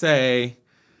say,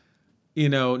 you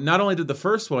know, not only did the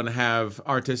first one have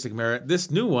artistic merit,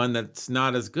 this new one that's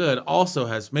not as good also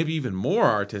has maybe even more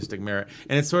artistic merit.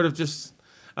 And it's sort of just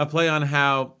a play on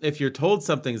how if you're told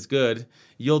something's good,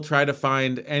 you'll try to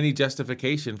find any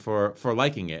justification for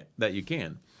liking it that you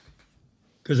can.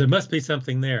 Because there must be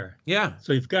something there. Yeah.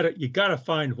 So you got to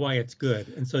find why it's good,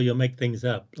 and so you'll make things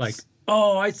up. Like,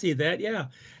 oh, I see that, yeah.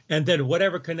 And then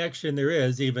whatever connection there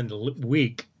is, even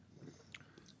weak,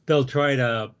 they'll try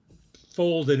to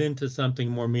fold it into something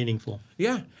more meaningful.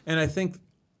 Yeah, and I think,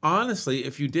 honestly,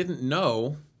 if you didn't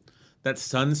know that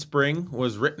Sunspring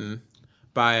was written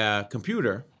by a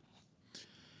computer,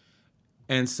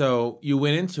 and so you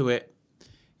went into it,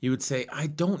 you would say, I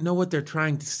don't know what they're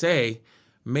trying to say.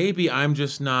 Maybe I'm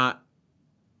just not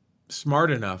smart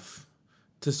enough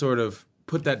to sort of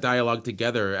put that dialogue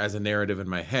together as a narrative in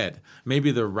my head.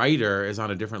 Maybe the writer is on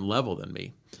a different level than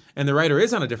me. And the writer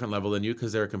is on a different level than you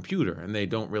because they're a computer and they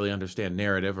don't really understand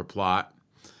narrative or plot.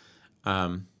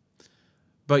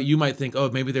 But you might think, oh,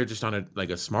 maybe they're just on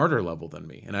a smarter level than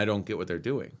me, and I don't get what they're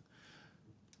doing.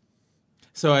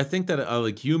 So I think that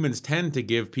like humans tend to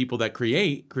give people that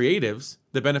creatives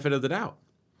the benefit of the doubt.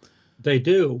 They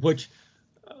do. Which,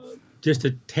 just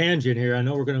a tangent here. I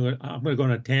know I'm going to go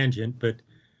on a tangent, but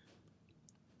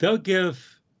they'll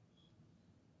give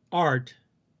art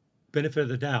benefit of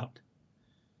the doubt.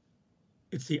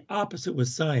 It's the opposite with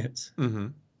science. Mm-hmm.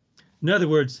 In other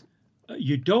words,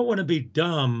 you don't want to be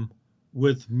dumb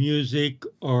with music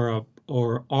or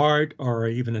art or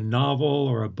even a novel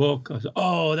or a book.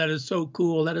 Oh, that is so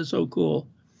cool. That is so cool.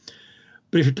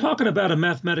 But if you're talking about a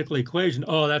mathematical equation,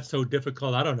 oh, that's so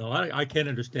difficult. I don't know. I can't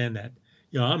understand that.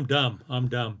 I'm dumb.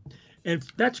 And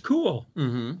that's cool.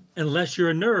 Mm-hmm. Unless you're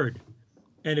a nerd.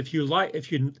 And if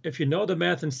you know the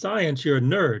math and science, you're a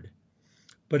nerd.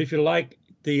 But if you like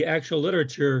the actual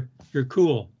literature, you're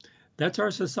cool. That's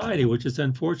our society, which is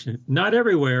unfortunate. Not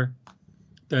everywhere.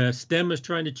 The STEM is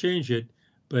trying to change it,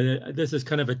 but this is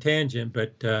kind of a tangent,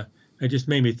 but it just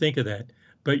made me think of that.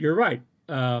 But you're right.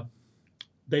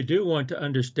 They do want to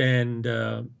understand.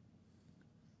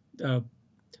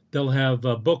 They'll have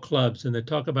book clubs, and they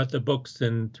talk about the books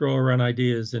and throw around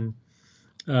ideas. And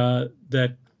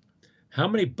that, how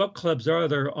many book clubs are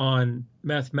there on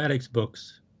mathematics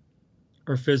books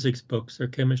or physics books or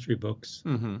chemistry books?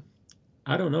 Mm-hmm.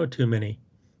 I don't know too many.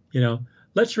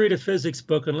 Let's read a physics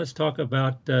book and let's talk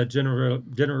about general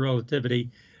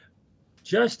relativity.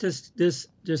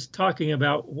 Just talking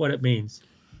about what it means.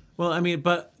 Well, I mean,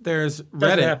 but there's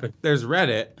Doesn't Reddit. happen. There's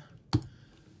Reddit,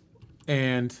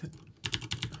 and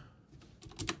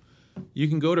you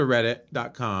can go to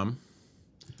reddit.com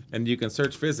and you can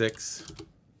search physics.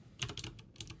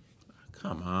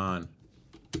 Come on.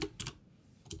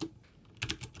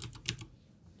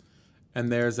 And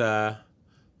there's a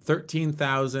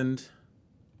 13,000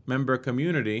 member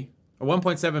community, a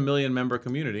 1.7 million member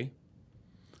community.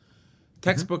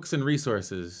 Textbooks and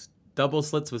resources, double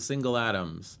slits with single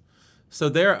atoms. So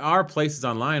there are places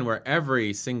online where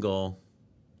every single,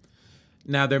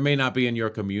 now there may not be in your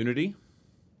community.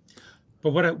 But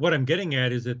what I'm getting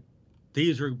at is that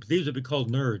these would be called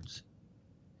nerds.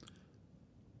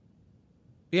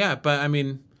 Yeah, but I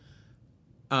mean,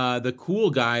 the cool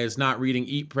guy is not reading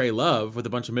Eat, Pray, Love with a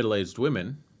bunch of middle-aged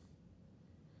women.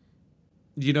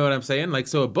 You know what I'm saying? Like,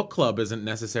 so a book club isn't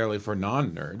necessarily for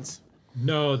non-nerds.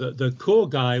 No, the cool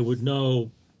guy would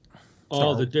know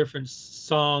all the different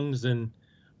songs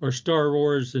or Star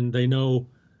Wars, and they know.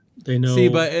 See,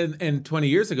 but in 20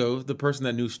 years ago, the person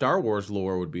that knew Star Wars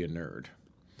lore would be a nerd.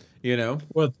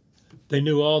 Well, they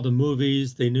knew all the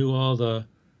movies. They knew all the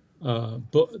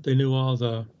they knew all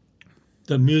the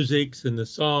musics and the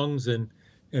songs and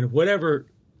whatever.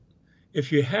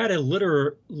 If you had a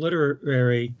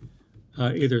literary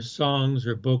either songs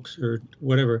or books or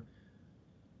whatever,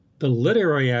 the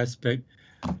literary aspect,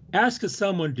 ask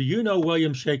someone, do you know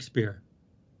William Shakespeare?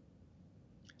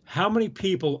 How many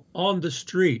people on the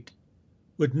street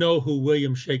would know who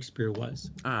William Shakespeare was?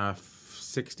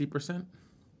 60%?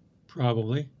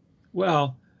 Probably.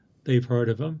 Well, they've heard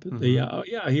of him. But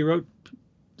he wrote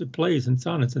the plays and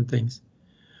sonnets and things.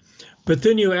 But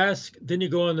then you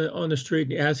go on the street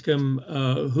and you ask him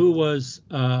who was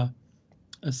a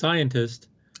scientist.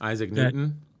 Isaac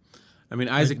Newton. I mean,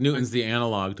 Isaac Newton's the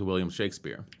analog to William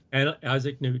Shakespeare. And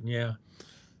Isaac Newton, yeah.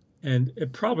 And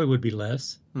it probably would be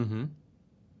less. Mm-hmm.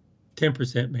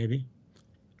 10% maybe.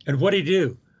 And what did he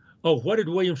do? Oh, what did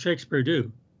William Shakespeare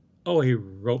do? Oh, he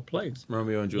wrote plays.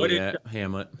 Romeo and Juliet,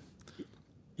 Hamlet.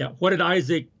 Yeah. What did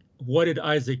Isaac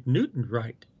Newton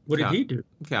write? What did he do?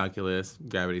 Calculus,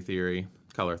 gravity theory,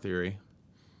 color theory.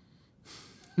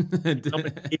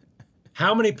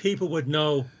 How many people would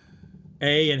know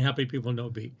A and how many people know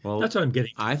B? Well, that's what I'm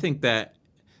getting. I think that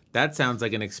sounds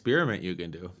like an experiment you can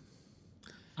do.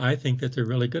 I think that's a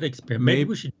really good experiment. Maybe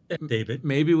we should do that, David.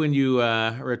 Maybe when you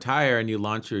retire and you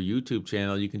launch your YouTube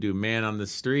channel, you can do Man on the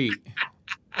Street.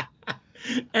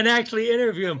 And actually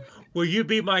interview him. Will you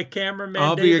be my cameraman,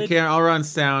 I'll David? be your camera. I'll run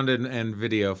sound and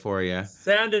video for you.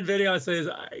 Sound and video. Says,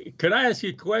 could I ask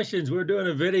you questions? We're doing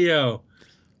a video.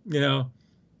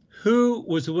 Who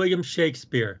was William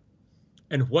Shakespeare?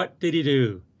 And what did he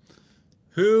do?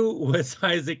 Who was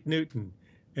Isaac Newton?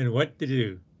 And what did he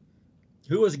do?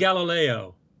 Who was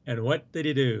Galileo? And what did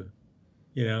he do?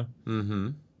 Mm-hmm.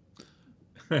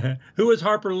 Who was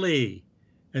Harper Lee?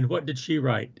 And what did she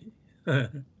write?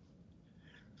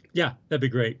 Yeah, that'd be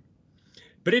great.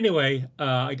 But anyway,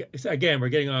 again, we're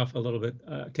getting off a little bit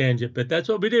tangent, but that's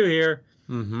what we do here.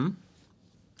 Mm-hmm.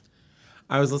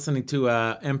 I was listening to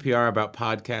NPR about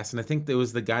podcasts, and I think it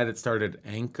was the guy that started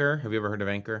Anchor. Have you ever heard of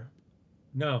Anchor?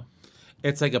 No.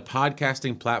 It's like a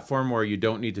podcasting platform where you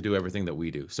don't need to do everything that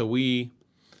we do. So we're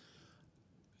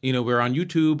on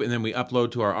YouTube, and then we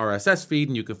upload to our RSS feed,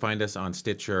 and you can find us on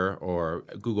Stitcher or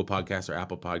Google Podcasts or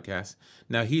Apple Podcasts.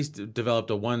 Now, he's developed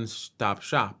a one-stop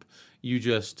shop. You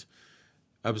just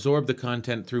absorb the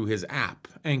content through his app,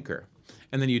 Anchor,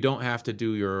 and then you don't have to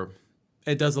do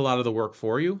it does a lot of the work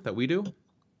for you that we do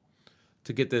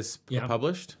to get this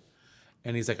published.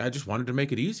 And he's like, I just wanted to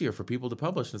make it easier for people to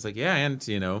publish. And it's like, yeah,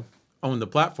 and, own the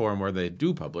platform where they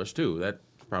do publish too. That's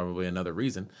probably another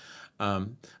reason.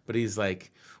 But he's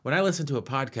like, when I listen to a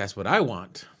podcast, what I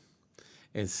want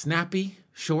is snappy,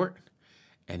 short,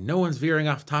 and no one's veering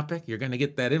off topic. You're going to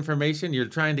get that information. You're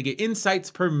trying to get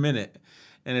insights per minute.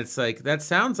 And it's like, that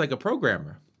sounds like a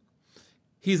programmer.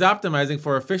 He's optimizing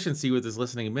for efficiency with his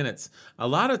listening minutes. A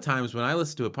lot of times when I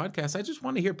listen to a podcast, I just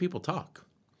want to hear people talk.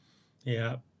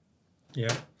 Yeah.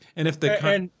 Yeah. And if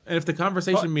the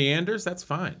conversation meanders, that's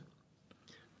fine.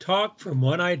 Talk from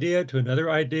one idea to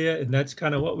another idea, and that's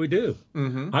kind of what we do.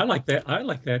 Mm-hmm. I like that. I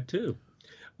like that too.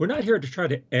 We're not here to try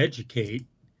to educate.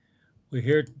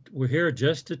 We're here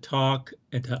just to talk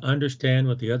and to understand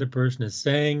what the other person is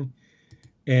saying,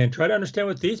 and try to understand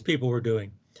what these people were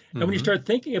doing. And when you start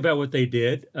thinking about what they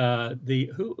did,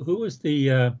 who was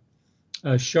the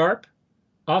Sharp?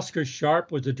 Oscar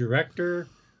Sharp was the director.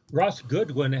 Ross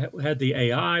Goodwin had the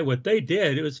AI. What they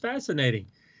did, it was fascinating.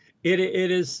 It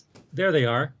is, there they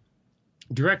are.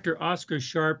 Director Oscar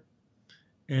Sharp,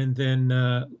 and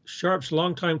then Sharp's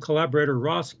longtime collaborator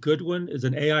Ross Goodwin is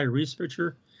an AI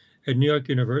researcher at New York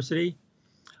University.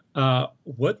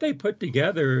 What they put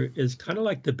together is kind of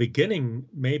like the beginning,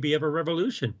 maybe, of a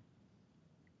revolution.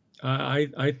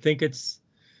 I think it's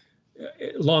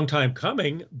a long time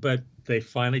coming, but they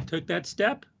finally took that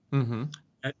step. Mm-hmm.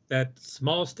 That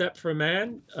small step for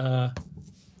man.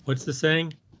 What's the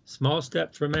saying? Small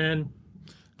step for man.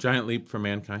 Giant leap for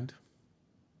mankind.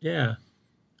 Yeah.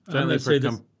 Giant leap for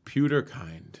computer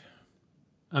kind.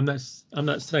 I'm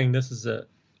not saying this is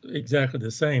exactly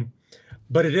the same,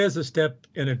 but it is a step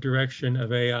in a direction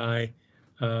of AI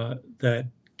that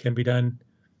can be done.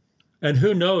 And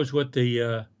who knows what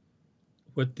the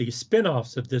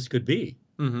spin-offs of this could be.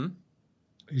 Mm-hmm.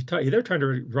 They're trying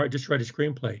to write a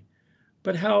screenplay.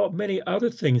 But how many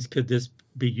other things could this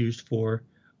be used for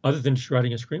other than just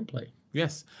writing a screenplay?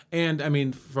 Yes. And I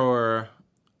mean, for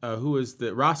who is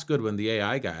the Ross Goodwin, the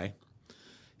AI guy,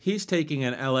 he's taking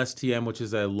an LSTM, which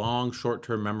is a long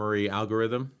short-term memory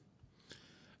algorithm,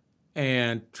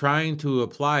 and trying to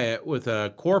apply it with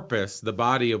a corpus, the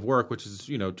body of work, which is,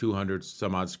 200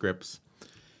 some odd scripts,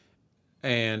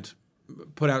 and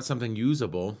put out something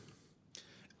usable.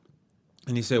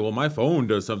 And you say, well, my phone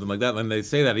does something like that. And they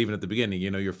say that even at the beginning,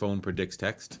 your phone predicts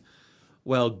text.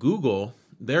 Well, Google,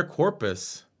 their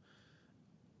corpus,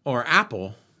 or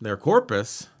Apple, their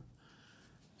corpus,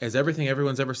 is everything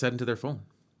everyone's ever said into their phone.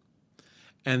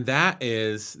 And that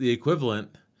is the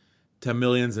equivalent to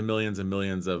millions and millions and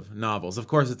millions of novels. Of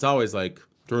course, it's always like,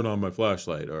 turn on my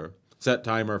flashlight or set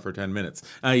timer for 10 minutes.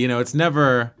 It's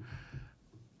never...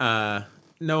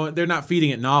 No, they're not feeding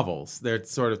it novels. They're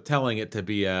sort of telling it to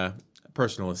be a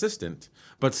personal assistant.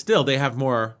 But still, they have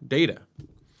more data.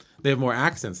 They have more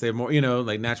accents. They have more,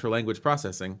 like natural language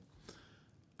processing.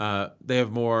 They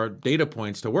have more data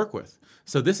points to work with.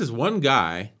 So this is one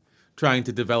guy trying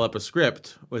to develop a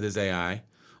script with his AI,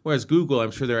 whereas Google, I'm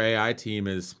sure their AI team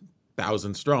is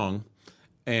 1,000 strong,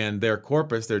 and their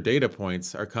corpus, their data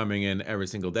points, are coming in every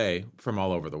single day from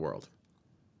all over the world.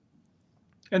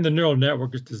 And the neural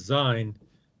network is designed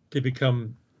to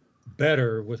become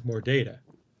better with more data.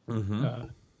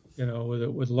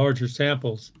 Mm-hmm. With larger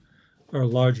samples or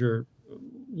larger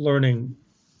learning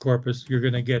corpus, you're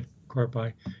going to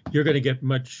get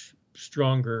much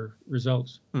stronger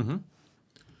results. Mm-hmm.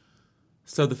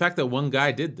 So the fact that one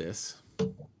guy did this,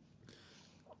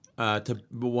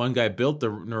 one guy built the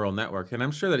neural network, and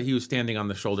I'm sure that he was standing on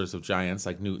the shoulders of giants,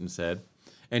 like Newton said,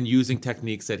 and using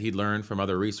techniques that he learned from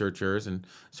other researchers and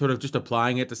sort of just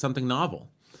applying it to something novel.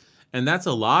 And that's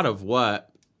a lot of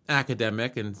what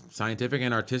academic and scientific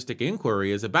and artistic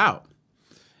inquiry is about.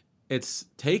 It's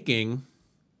taking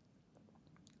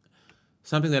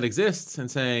something that exists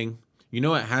and saying,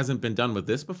 it hasn't been done with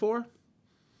this before?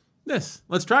 Let's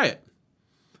try it.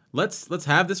 Let's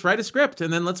have this write a script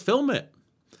and then let's film it.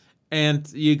 And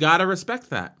you got to respect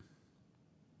that.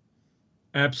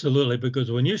 Absolutely, because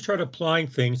when you start applying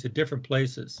things at different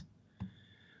places,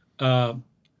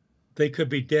 they could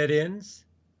be dead ends,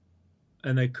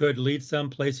 and they could lead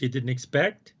someplace you didn't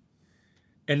expect.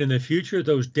 And in the future,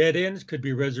 those dead ends could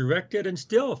be resurrected and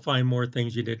still find more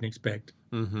things you didn't expect.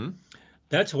 Mm-hmm.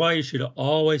 That's why you should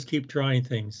always keep trying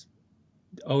things.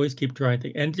 Always keep trying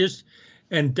things,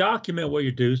 and document what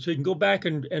you do so you can go back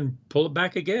and pull it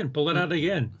back again, pull it out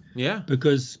again. Yeah.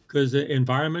 Because the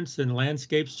environments and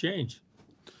landscapes change.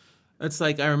 It's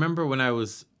like, I remember when I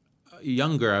was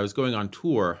younger, I was going on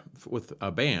tour with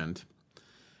a band,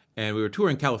 and we were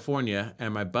touring California,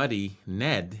 and my buddy,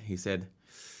 Ned, he said,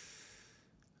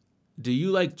 "Do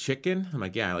you like chicken?" I'm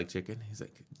like, "Yeah, I like chicken." He's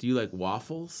like, "Do you like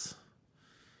waffles?"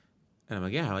 And I'm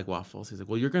like, "Yeah, I like waffles." He's like,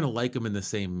 "Well, you're going to like them in the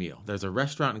same meal. There's a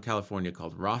restaurant in California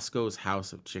called Roscoe's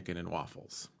House of Chicken and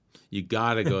Waffles. You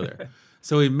got to go there."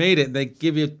 So we made it. They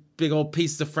give you a big old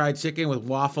piece of fried chicken with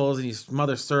waffles, and you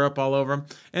smother syrup all over them,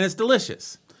 and it's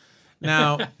delicious.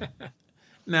 Now,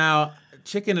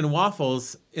 chicken and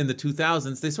waffles in the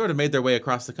 2000s, they sort of made their way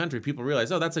across the country. People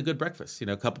realized, oh, that's a good breakfast. You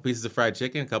know, a couple pieces of fried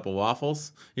chicken, a couple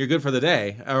waffles. You're good for the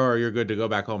day, or you're good to go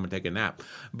back home and take a nap.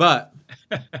 But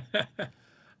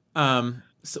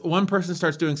so one person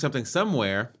starts doing something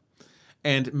somewhere,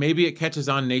 and maybe it catches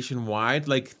on nationwide.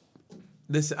 Like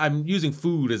this, I'm using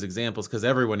food as examples because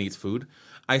everyone eats food.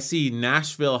 I see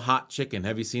Nashville hot chicken.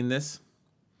 Have you seen this?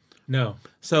 No.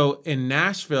 So in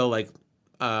Nashville, like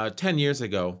 10 years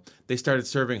ago, they started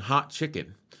serving hot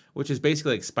chicken, which is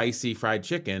basically like spicy fried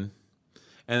chicken,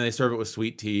 and they serve it with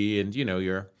sweet tea and, you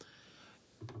know,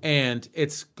 and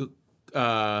it's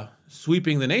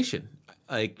sweeping the nation.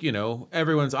 Like, you know,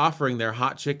 everyone's offering their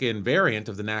hot chicken variant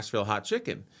of the Nashville hot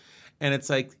chicken. And it's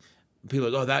like, people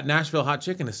are like, oh, that Nashville hot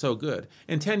chicken is so good.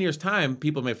 In 10 years' time,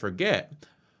 people may forget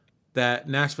that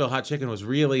Nashville hot chicken was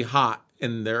really hot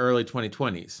in the early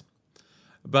 2020s.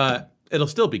 But it'll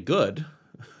still be good,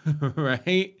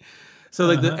 right? So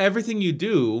like everything you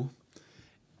do,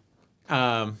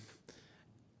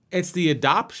 it's the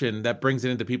adoption that brings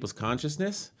it into people's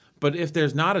consciousness. But if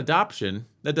there's not adoption,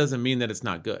 that doesn't mean that it's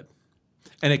not good.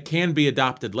 And it can be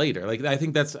adopted later. Like, I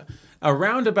think that's a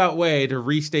roundabout way to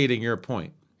restating your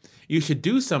point. You should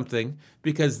do something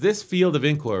because this field of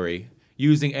inquiry,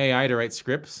 using AI to write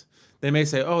scripts, they may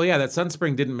say, oh yeah, that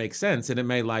Sunspring didn't make sense, and it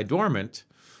may lie dormant.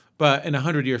 But in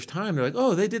 100 years' time, they're like,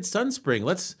 oh, they did Sunspring.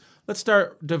 Let's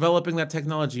start developing that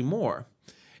technology more.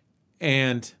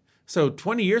 And so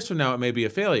 20 years from now, it may be a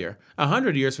failure.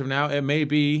 100 years from now, it may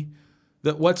be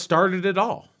that what started it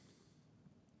all.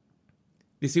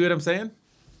 You see what I'm saying?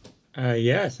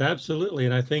 Yes, absolutely.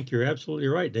 And I think you're absolutely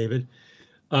right, David.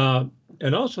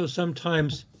 And also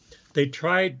sometimes they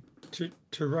tried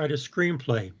to write a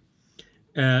screenplay.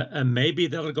 And maybe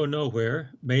that'll go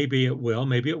nowhere. Maybe it will,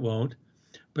 maybe it won't.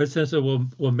 But since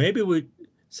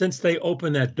since they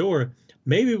opened that door,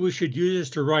 maybe we should use this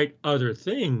to write other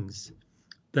things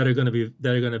that are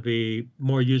going to be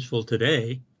more useful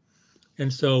today.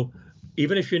 And so,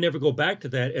 even if you never go back to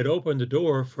that, it opened the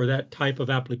door for that type of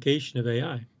application of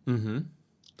AI. Mm-hmm.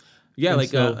 Yeah,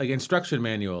 And like instruction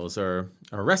manuals or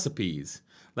recipes.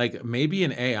 Like maybe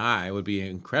an AI would be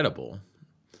incredible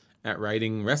at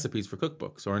writing recipes for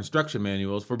cookbooks or instruction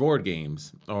manuals for board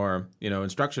games or, you know,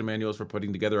 instruction manuals for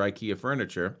putting together IKEA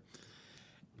furniture.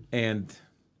 And,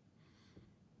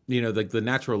 you know, like the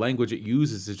natural language it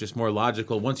uses is just more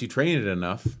logical once you train it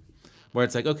enough, where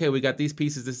it's like, okay, we got these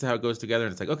pieces, this is how it goes together.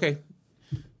 And it's like, okay,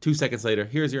 2 seconds later,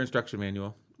 here's your instruction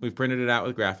manual. We've printed it out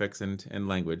with graphics and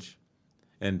language.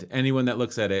 And anyone that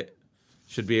looks at it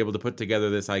should be able to put together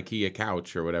this IKEA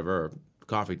couch or whatever, or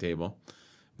coffee table.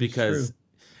 Because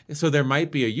so there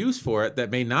might be a use for it that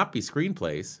may not be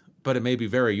screenplays, but it may be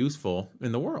very useful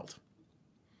in the world.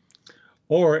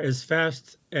 Or as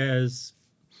fast as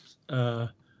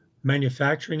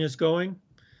manufacturing is going,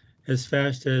 as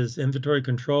fast as inventory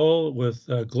control with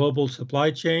global supply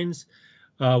chains,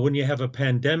 when you have a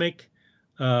pandemic,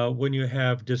 when you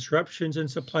have disruptions in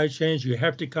supply chains, you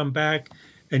have to come back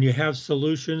and you have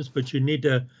solutions, but you need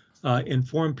to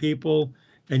inform people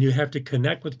and you have to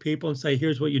connect with people and say,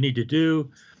 here's what you need to do.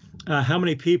 How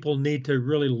many people need to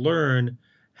really learn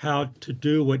how to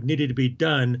do what needed to be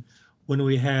done when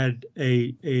we had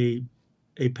a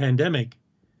pandemic?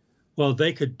 Well,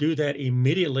 they could do that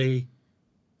immediately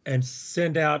and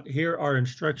send out, here are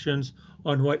instructions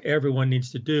on what everyone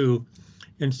needs to do.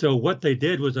 And so what they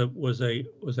did was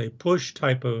a push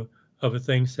type of a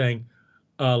thing saying,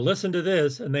 listen to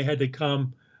this, and they had to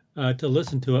come to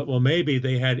listen to it. Well, maybe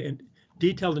they had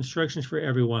detailed instructions for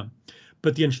everyone,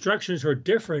 but the instructions are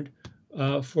different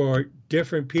for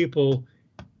different people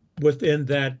within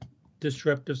that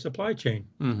disruptive supply chain.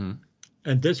 Mm-hmm.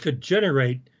 And this could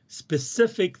generate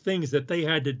specific things that they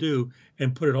had to do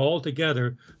and put it all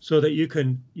together so that you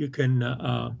can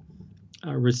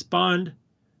respond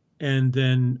and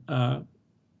then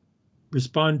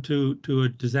respond to a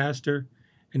disaster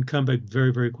and come back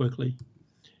very, very quickly.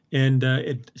 And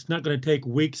it's not going to take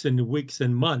weeks and weeks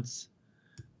and months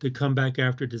to come back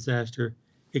after disaster.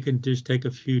 It can just take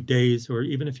a few days or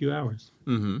even a few hours.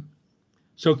 Mm-hmm.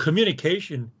 So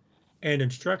communication and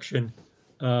instruction,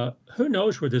 who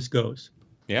knows where this goes?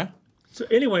 Yeah. So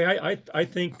anyway, I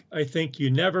think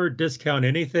you never discount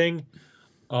anything.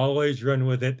 Always run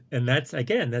with it, and that's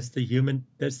the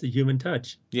human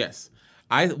touch. Yes.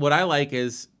 What I like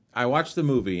is I watched the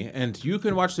movie, and you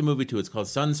can watch the movie too. It's called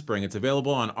Sunspring. It's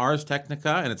available on Ars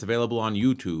Technica, and it's available on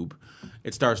YouTube.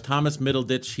 It stars Thomas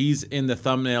Middleditch. He's in the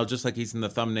thumbnail, just like he's in the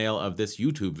thumbnail of this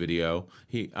YouTube video.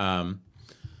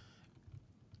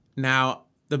 Now,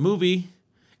 the movie,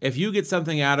 if you get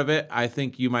something out of it, I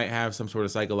think you might have some sort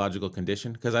of psychological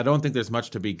condition, because I don't think there's much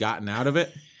to be gotten out of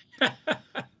it.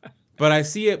 But I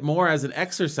see it more as an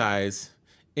exercise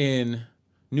in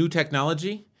new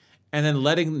technology and then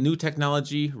letting new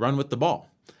technology run with the ball.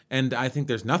 And I think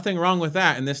there's nothing wrong with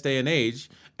that in this day and age.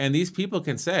 And these people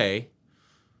can say,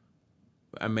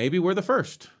 maybe we're the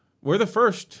first. We're the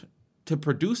first to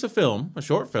produce a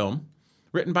short film,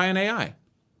 written by an AI.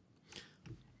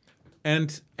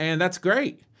 And that's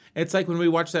great. It's like when we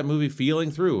watched that movie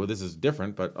Feeling Through. This is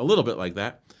different, but a little bit like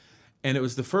that. And it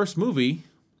was the first movie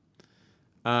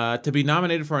to be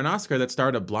nominated for an Oscar that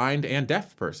starred a blind and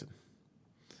deaf person.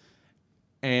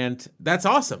 And that's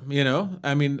awesome, you know?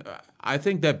 I mean, I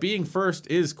think that being first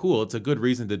is cool. It's a good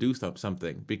reason to do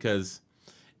something, because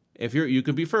if you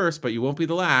can be first, but you won't be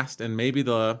the last, and maybe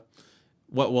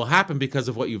what will happen because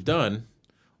of what you've done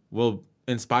will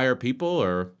inspire people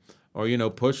or you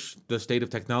know, push the state of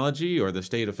technology or the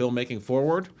state of filmmaking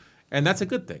forward, and that's a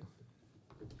good thing.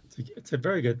 It's a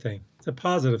very good thing. It's a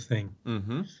positive thing.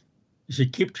 Mm-hmm. You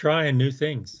should keep trying new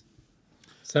things.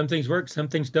 Some things work, some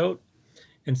things don't.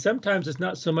 And sometimes it's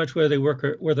not so much whether they work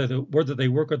or whether they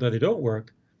work or whether they don't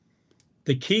work.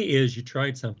 The key is you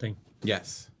tried something.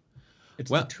 Yes.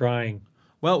 It's the trying.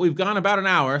 Well, we've gone about an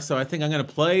hour, so I think I'm going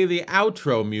to play the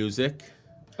outro music.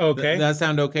 Okay. Does that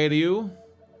sound okay to you?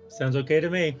 Sounds okay to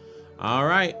me. All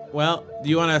right. Well, do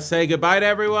you want to say goodbye to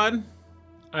everyone?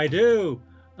 I do.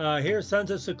 Here,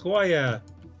 Sons of Sequoia.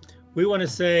 We want to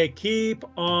say keep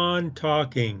on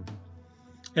talking.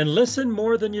 And listen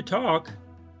more than you talk.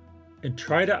 And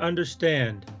try to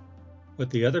understand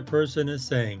what the other person is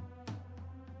saying.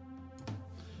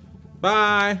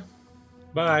 Bye.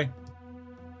 Bye.